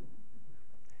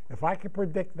 If I could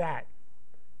predict that,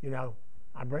 you know,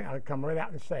 I'll come right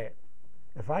out and say it.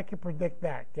 If I could predict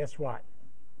that, guess what?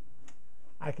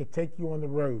 I could take you on the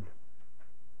road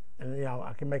and, you know,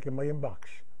 I can make $1 million.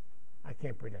 I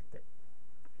can't predict it.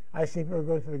 I've seen people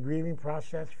go through the grieving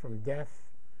process from death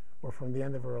or from the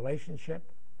end of a relationship.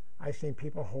 I've seen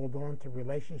people hold on to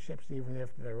relationships even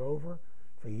after they're over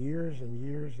for years and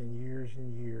years and years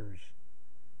and years,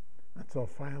 until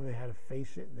finally they had to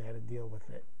face it and they had to deal with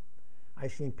it.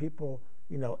 I've seen people,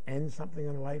 you know, end something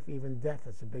in life, even death.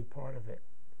 It's a big part of it.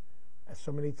 And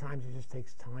so many times it just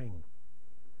takes time,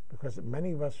 because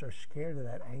many of us are scared of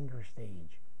that anger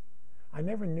stage. I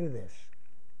never knew this,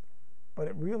 but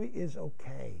it really is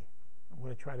okay. I'm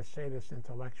going to try to say this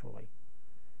intellectually.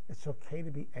 It's okay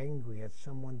to be angry at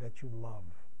someone that you love.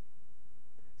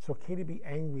 It's okay to be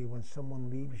angry when someone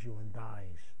leaves you and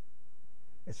dies.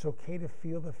 It's okay to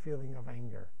feel the feeling of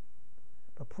anger.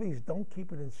 But please don't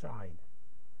keep it inside.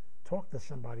 Talk to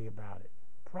somebody about it.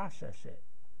 Process it.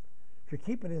 If you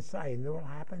keep it inside, you know what will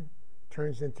happen? It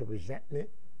turns into resentment,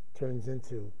 turns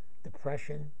into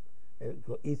depression. It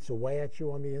eats away at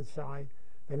you on the inside.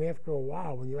 Then after a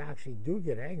while, when you actually do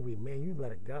get angry, man, you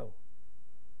let it go.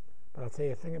 But I'll tell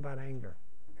you a thing about anger.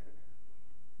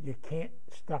 You can't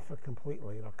stuff it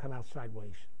completely. It'll come out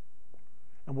sideways.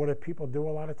 And what do people do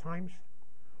a lot of times?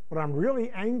 What I'm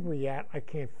really angry at, I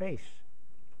can't face.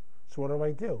 So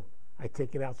what do? I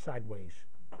take it out sideways.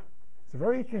 It's a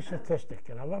very interesting statistic,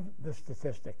 and I love this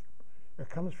statistic. It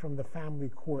comes from the family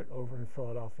court over in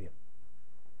Philadelphia.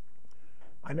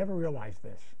 I never realized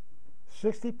this.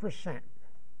 60%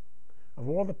 of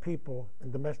all the people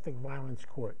in domestic violence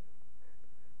court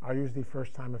are usually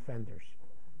first-time offenders.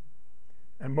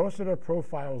 And most of their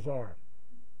profiles are.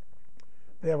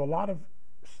 They have a lot of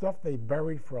stuff they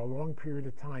buried for a long period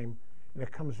of time, and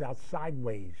it comes out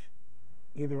sideways,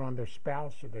 either on their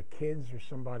spouse or their kids or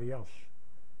somebody else.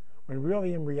 When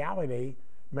really, in reality,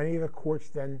 many of the courts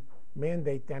then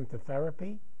mandate them to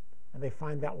therapy, and they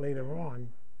find out later on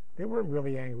they weren't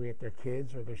really angry at their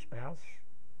kids or their spouse.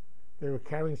 They were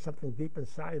carrying something deep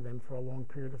inside of them for a long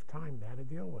period of time they had to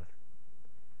deal with.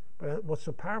 But what's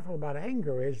so powerful about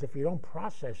anger is if you don't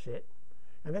process it,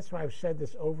 and that's why I've said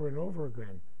this over and over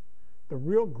again, the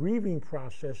real grieving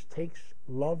process takes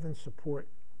love and support.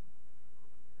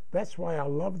 That's why I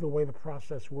love the way the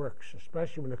process works,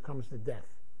 especially when it comes to death.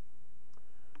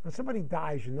 When somebody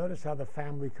dies, you notice how the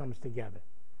family comes together.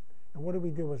 And what do we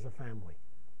do as a family?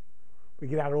 We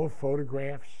get out old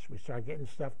photographs, we start getting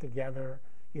stuff together,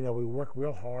 you know, we work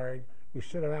real hard, we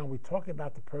sit around, we talk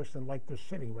about the person like they're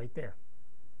sitting right there.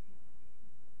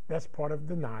 That's part of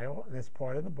denial, and that's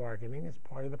part of the bargaining, it's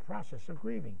part of the process of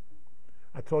grieving.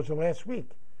 I told you last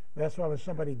week, that's why when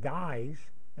somebody dies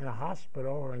in a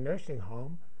hospital or a nursing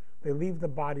home, they leave the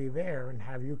body there and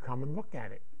have you come and look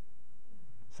at it,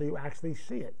 so you actually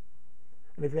see it.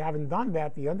 And if you haven't done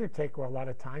that, the undertaker a lot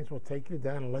of times will take you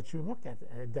down and let you look at it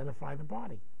and identify the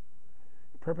body.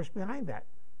 The purpose behind that.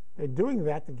 They're doing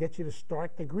that to get you to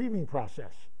start the grieving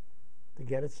process, to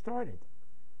get it started.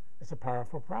 It's a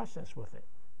powerful process with it.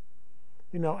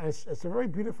 You know, and it's a very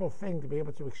beautiful thing to be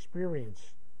able to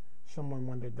experience someone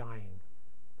when they're dying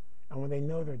and when they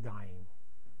know they're dying.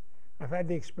 I've had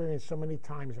the experience so many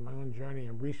times in my own journey,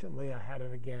 and recently I had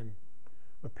it again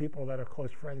with people that are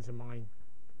close friends of mine.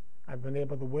 I've been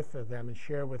able to with them and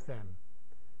share with them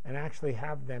and actually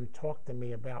have them talk to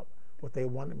me about what they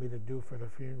wanted me to do for the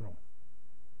funeral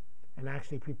and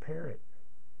actually prepare it.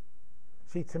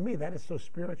 See, to me, that is so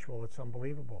spiritual, it's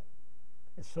unbelievable.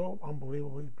 It's so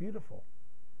unbelievably beautiful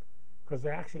because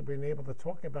they're actually being able to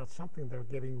talk about something they're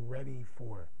getting ready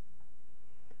for.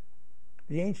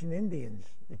 The ancient Indians,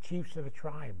 the chiefs of the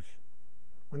tribes,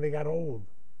 when they got old,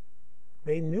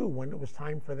 they knew when it was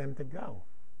time for them to go.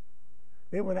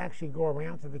 They would actually go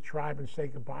around to the tribe and say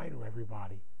goodbye to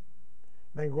everybody.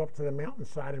 Then go up to the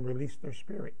mountainside and release their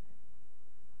spirit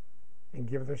and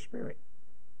give their spirit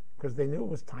because they knew it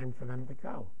was time for them to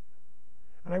go.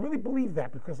 And I really believe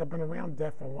that because I've been around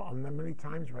death many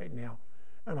times right now,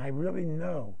 and I really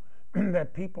know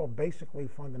that people basically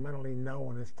fundamentally know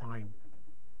when it's time.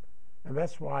 And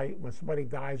that's why when somebody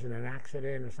dies in an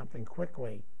accident or something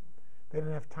quickly, they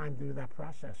didn't have time to do that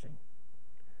processing.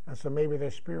 And so maybe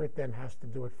their spirit then has to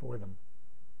do it for them.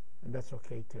 And that's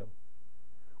okay too.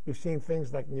 We've seen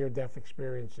things like near-death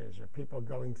experiences or people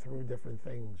going through different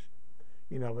things.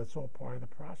 You know, it's all part of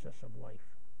the process of life.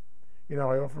 You know,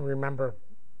 I often remember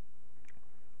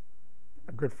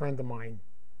a good friend of mine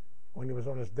when he was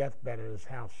on his deathbed at his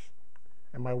house,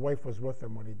 and my wife was with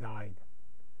him when he died.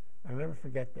 And I'll never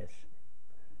forget this,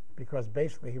 because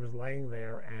basically he was laying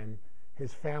there and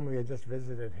his family had just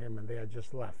visited him and they had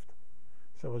just left.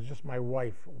 So it was just my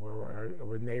wife,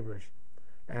 we're neighbors.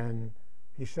 And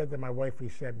he said to my wife, he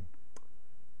said,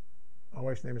 "Oh,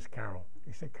 wife's name is Carol.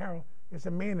 He said, Carol, there's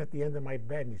a man at the end of my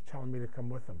bed, and he's telling me to come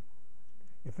with him.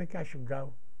 You think I should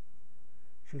go?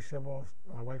 She said, well,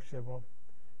 my wife said, well,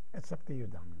 it's up to you,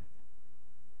 Dominic.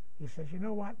 He says, you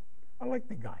know what? I like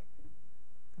the guy.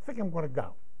 I think I'm going to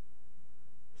go.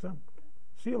 So,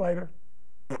 see you later.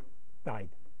 Died.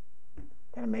 Isn't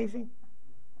that amazing?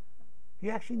 He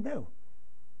actually knew.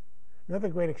 Another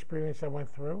great experience I went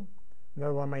through,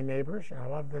 another one of my neighbors, and I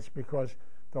love this because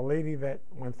the lady that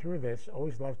went through this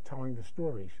always loved telling the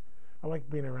stories. I like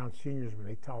being around seniors when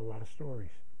they tell a lot of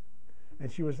stories.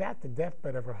 And she was at the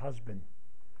deathbed of her husband.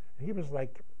 And he was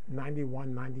like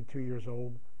 91, 92 years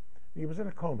old. He was in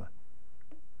a coma.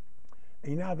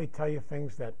 And you know how they tell you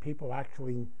things that people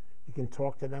actually, you can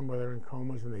talk to them when they're in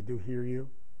comas and they do hear you?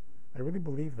 I really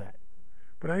believe that.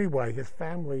 But anyway, his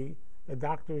family, the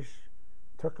doctors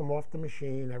took him off the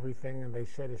machine, everything, and they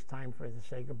said it's time for to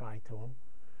say goodbye to him.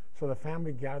 So the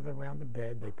family gathered around the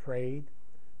bed, they prayed,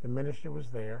 the minister was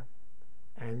there,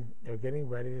 and they're getting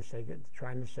ready to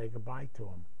trying to say goodbye to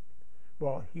him.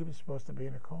 Well, he was supposed to be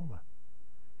in a coma.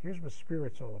 Here's what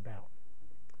spirit's all about.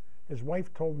 His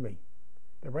wife told me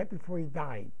that right before he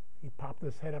died, he popped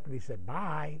his head up and he said,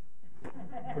 bye.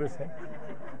 Put his head.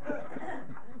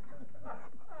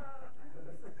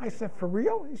 I said, for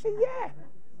real? He said, yeah.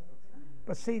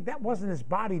 But see, that wasn't his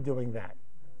body doing that.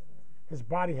 His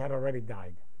body had already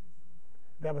died.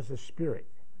 That was his spirit.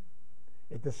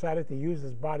 It decided to use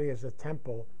his body as a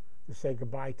temple to say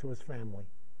goodbye to his family.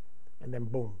 And then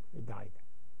boom, he died.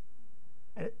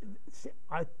 And see,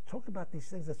 I talk about these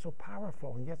things that's so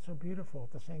powerful and yet so beautiful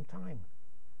at the same time.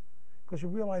 Because you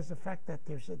realize the fact that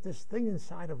there's this thing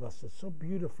inside of us that's so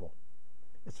beautiful.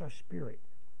 It's our spirit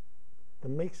that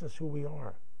makes us who we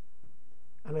are.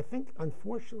 And I think,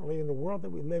 unfortunately, in the world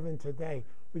that we live in today,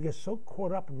 we get so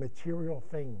caught up in material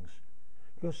things.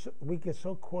 We get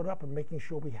so caught up in making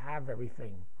sure we have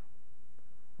everything.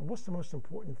 And what's the most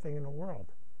important thing in the world?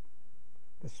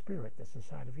 The spirit that's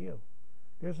inside of you.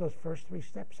 There's those first 3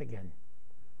 steps again.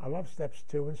 I love steps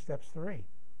 2 and steps 3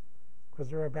 because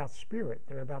they're about spirit,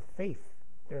 they're about faith,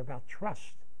 they're about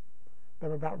trust,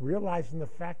 they're about realizing the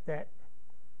fact that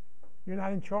you're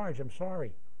not in charge. I'm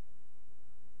sorry.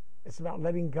 It's about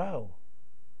letting go.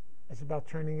 It's about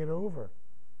turning it over.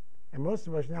 And most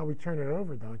of us now, we turn it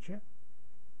over, don't you?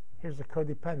 Here's the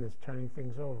codependence, turning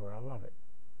things over. I love it.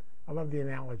 I love the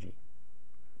analogy.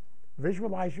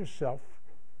 Visualize yourself,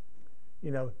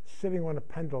 sitting on a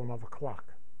pendulum of a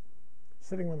clock.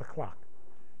 Sitting on the clock.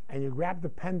 And you grab the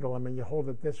pendulum and you hold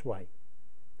it this way.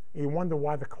 And you wonder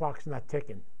why the clock's not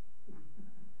ticking.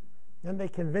 Then they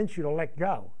convince you to let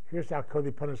go. Here's how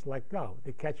codependents let go.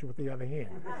 They catch you with the other hand.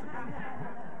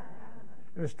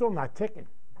 And it's still not ticking.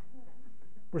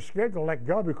 We're scared to let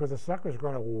go because the sucker's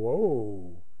going to,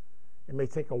 whoa. It may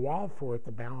take a while for it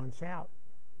to balance out.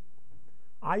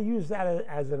 I use that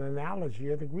as an analogy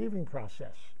of the grieving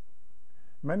process.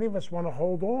 Many of us want to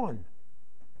hold on,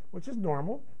 which is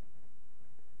normal.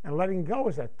 And letting go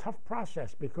is a tough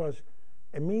process because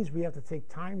it means we have to take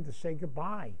time to say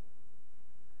goodbye.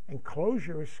 And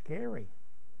closure is scary.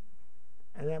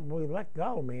 And then when we let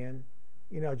go, man,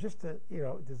 there's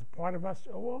a part of us,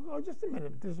 just a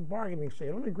minute, there's a bargaining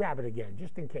say, let me grab it again,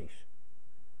 just in case.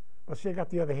 But see, I got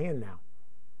the other hand now.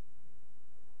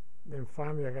 Then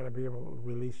finally, I got to be able to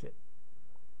release it.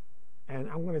 And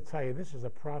I'm going to tell you, this is a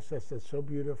process that's so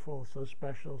beautiful, so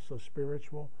special, so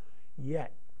spiritual,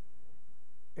 yet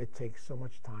it takes so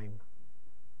much time.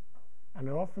 And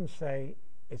I often say,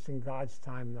 it's in God's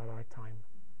time, not our time.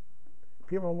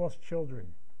 People have lost children.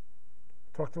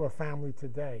 Talk to a family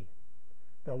today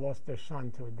that lost their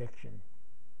son to addiction.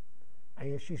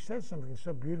 And she said something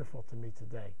so beautiful to me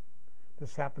today.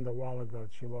 This happened a while ago.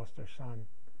 She lost her son.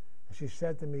 And she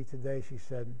said to me today, she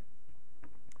said,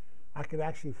 I could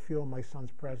actually feel my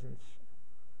son's presence.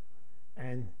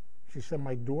 And she said,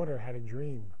 my daughter had a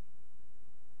dream.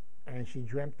 And she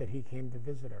dreamt that he came to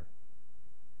visit her.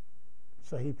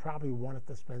 So he probably wanted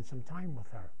to spend some time with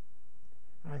her.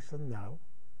 And I said, no.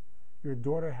 Your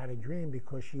daughter had a dream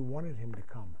because she wanted him to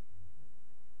come.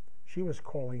 She was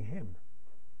calling him.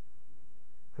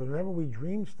 Because whenever we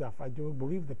dream stuff, I do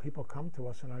believe that people come to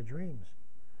us in our dreams.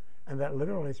 And that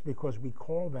literally it's because we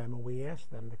call them and we ask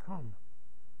them to come.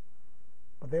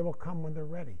 But they will come when they're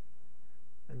ready.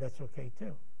 And that's okay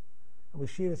too. And we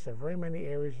see this in very many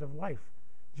areas of life.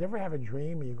 Did you ever have a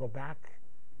dream and you go back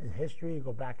in history, you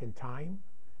go back in time?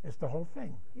 It's the whole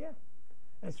thing. Yeah.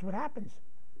 That's what happens.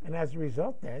 And as a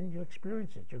result, then, you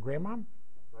experience it. Your grandma?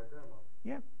 My grandma.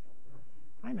 Yeah.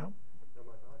 I know.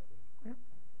 Yeah.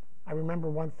 I remember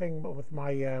one thing with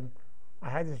my, I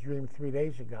had this dream 3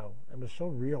 days ago. It was so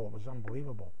real. It was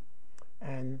unbelievable.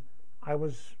 And I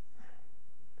was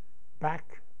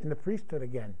back in the priesthood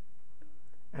again,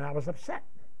 and I was upset.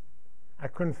 I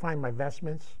couldn't find my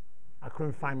vestments. I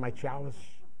couldn't find my chalice.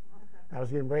 I was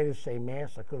getting ready to say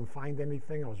Mass. I couldn't find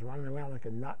anything. I was running around like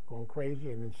a nut, going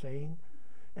crazy and insane.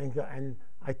 And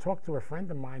I talked to a friend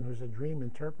of mine who's a dream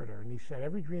interpreter, and he said,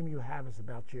 every dream you have is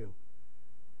about you.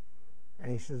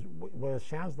 And he says, what it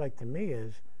sounds like to me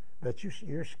is that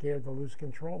you're scared to lose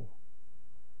control.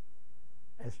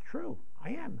 It's true.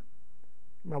 I am.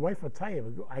 My wife will tell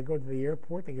you, I go to the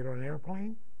airport to get on an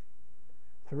airplane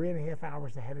 3.5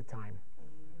 hours ahead of time.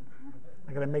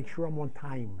 I got to make sure I'm on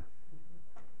time.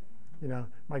 You know,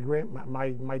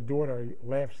 my daughter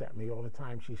laughs at me all the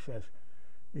time. She says,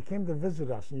 you came to visit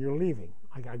us and you're leaving.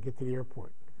 I got to get to the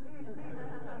airport.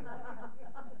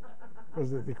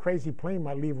 Because the crazy plane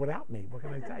might leave without me. What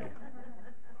can I tell you?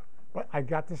 But I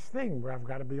got this thing where I've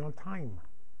got to be on time.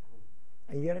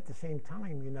 And yet at the same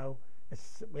time, you know,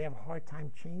 we have a hard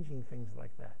time changing things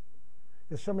like that.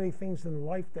 There's so many things in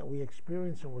life that we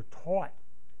experience and we're taught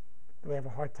that we have a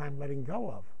hard time letting go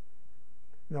of.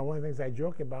 You know, one of the things I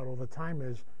joke about all the time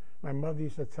is my mother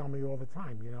used to tell me all the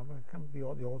time, you know, when it comes to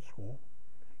the old school,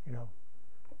 you know,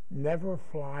 never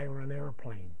fly on an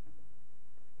airplane.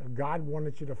 If God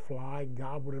wanted you to fly,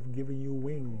 God would have given you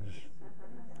wings.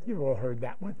 You've all heard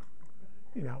that one,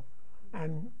 you know.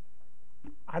 And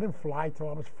I didn't fly till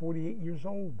I was 48 years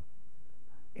old,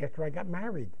 after I got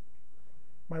married.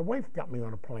 My wife got me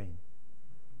on a plane.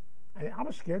 And I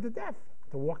was scared to death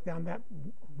to walk down that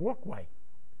walkway.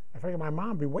 I figured my mom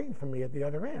would be waiting for me at the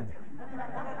other end.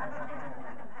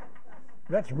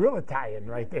 That's real Italian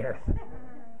right there.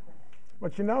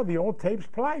 But you know, the old tapes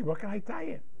play. What can I tell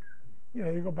you? You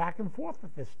know, you go back and forth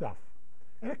with this stuff.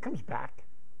 And it comes back.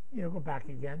 You know, go back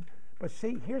again. But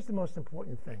see, here's the most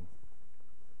important thing.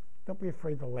 Don't be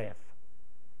afraid to laugh.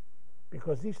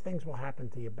 Because these things will happen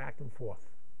to you back and forth.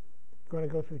 You're going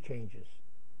to go through changes.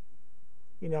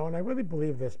 You know, and I really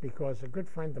believe this because a good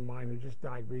friend of mine who just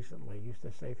died recently used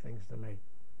to say things to me.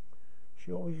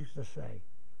 She always used to say,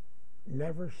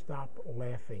 never stop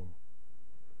laughing.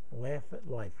 Laugh at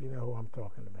life. You know who I'm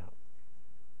talking about.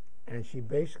 And she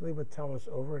basically would tell us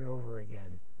over and over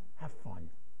again, have fun.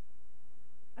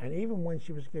 And even when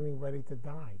she was getting ready to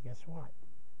die, guess what?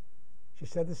 She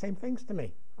said the same things to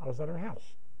me. I was at her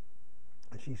house.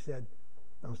 And she said,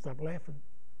 don't stop laughing.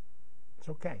 It's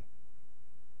okay.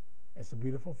 It's a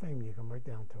beautiful thing when you come right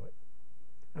down to it.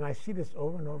 And I see this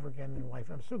over and over again in life.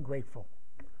 I'm so grateful.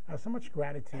 I have so much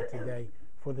gratitude today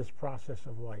for this process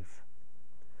of life.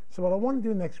 So what I want to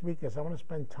do next week is I want to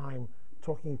spend time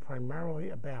talking primarily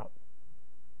about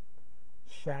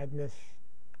sadness,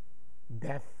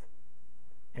 death,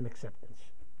 and acceptance.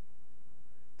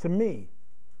 To me,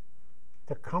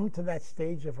 to come to that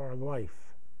stage of our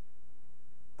life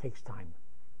takes time.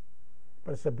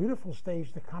 But it's a beautiful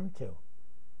stage to come to.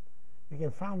 You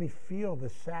can finally feel the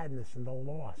sadness and the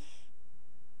loss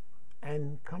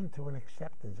and come to an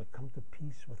acceptance and come to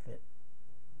peace with it.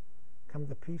 Come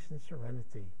to peace and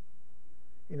serenity.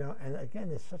 You know, and again,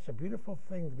 it's such a beautiful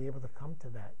thing to be able to come to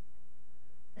that.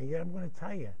 And yet I'm going to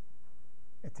tell you,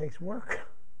 it takes work.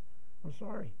 I'm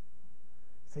sorry.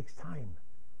 It takes time.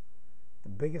 The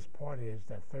biggest part is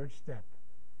that third step.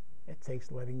 It takes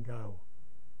letting go.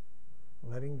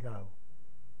 Letting go.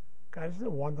 God, isn't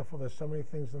it wonderful there's so many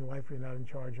things in life you're not in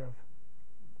charge of?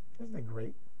 Isn't it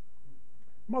great?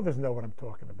 Mothers know what I'm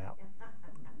talking about.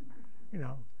 You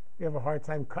know, you have a hard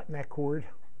time cutting that cord,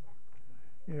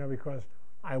 you know, because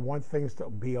I want things to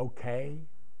be okay.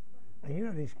 And you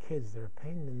know these kids, they're a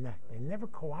pain in the neck. They never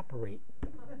cooperate.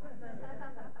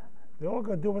 They're all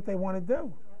going to do what they want to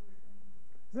do.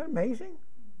 Isn't that amazing?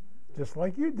 Just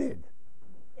like you did.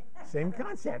 Same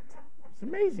concept. It's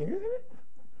amazing, isn't it?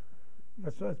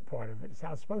 But so that's part of it. It's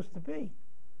how it's supposed to be.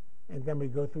 And then we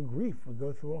go through grief. We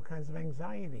go through all kinds of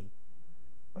anxiety.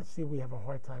 But see, we have a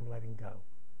hard time letting go.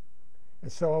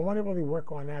 And so I want to really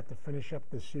work on that to finish up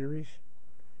this series.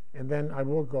 And then I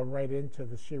will go right into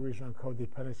the series on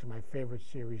codependency, my favorite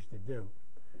series to do.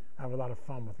 I have a lot of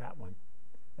fun with that one.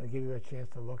 It'll give you a chance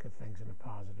to look at things in a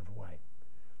positive way.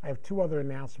 I have two other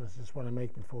announcements I just want to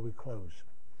make before we close.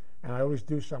 And I always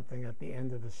do something at the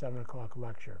end of the 7 o'clock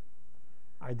lecture.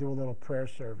 I do a little prayer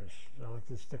service, so I'd like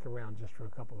to stick around just for a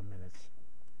couple of minutes.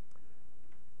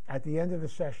 At the end of the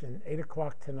session, 8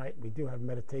 o'clock tonight, we do have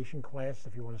meditation class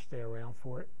if you want to stay around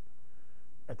for it.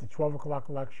 At the 12 o'clock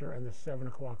lecture and the 7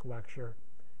 o'clock lecture,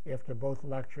 after both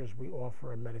lectures, we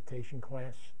offer a meditation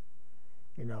class.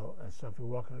 You know, so if you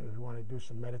want to do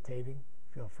some meditating,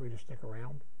 feel free to stick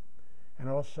around. And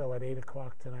also at 8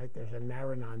 o'clock tonight, there's a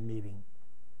Naranon meeting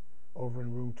over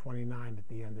in room 29 at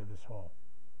the end of this hall.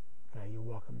 Okay, you're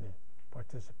welcome to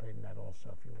participate in that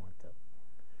also if you want to.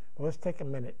 Well, let's take a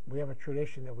minute. We have a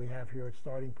tradition that we have here at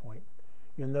Starting Point.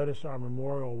 You'll notice our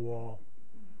memorial wall.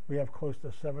 We have close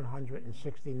to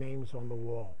 760 names on the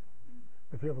wall.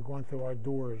 The people have gone through our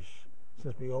doors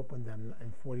since we opened them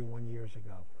 41 years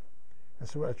ago. And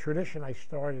so a tradition I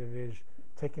started is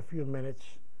take a few minutes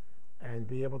and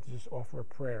be able to just offer a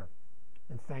prayer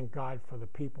and thank God for the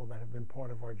people that have been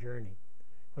part of our journey.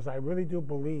 Because I really do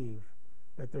believe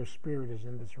that their spirit is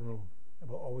in this room. It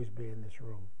will always be in this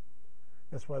room.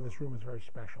 That's why this room is very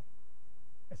special.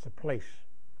 It's a place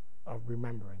of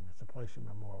remembering. It's a place of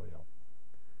memorial.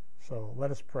 So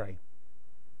let us pray.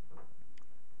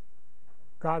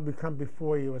 God, we come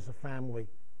before you as a family.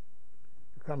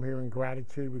 We come here in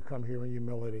gratitude. We come here in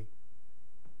humility.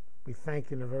 We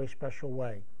thank you in a very special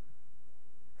way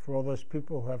for all those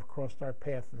people who have crossed our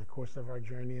path in the course of our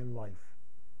journey in life.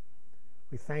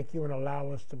 We thank you and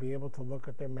allow us to be able to look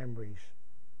at their memories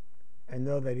and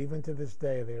know that even to this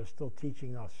day they are still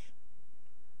teaching us.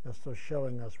 They're still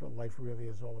showing us what life really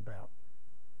is all about.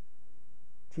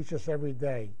 Teach us every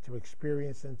day to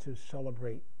experience and to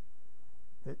celebrate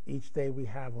that each day we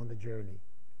have on the journey.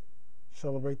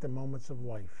 Celebrate the moments of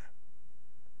life.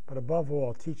 But above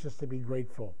all, teach us to be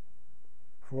grateful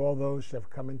for all those who have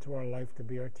come into our life to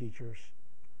be our teachers,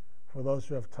 for those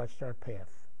who have touched our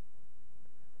path.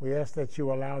 We ask that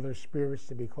you allow their spirits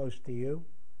to be close to you,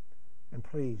 and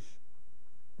please,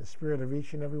 the spirit of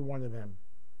each and every one of them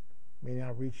may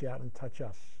now reach out and touch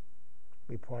us,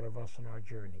 be part of us on our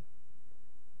journey.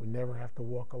 We never have to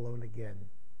walk alone again.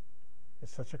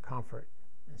 It's such a comfort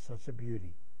and such a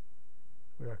beauty.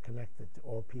 We are connected to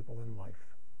all people in life.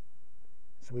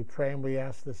 So we pray and we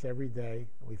ask this every day,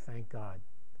 and we thank God.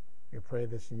 We pray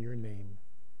this in your name.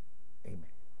 Amen.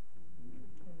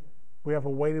 We have a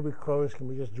way to be closed. Can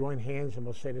we just join hands and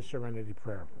we'll say the Serenity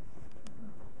Prayer?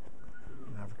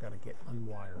 Now I've got to get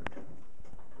unwired.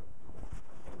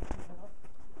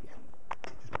 Yeah.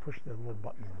 Just push the little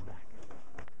button in the back.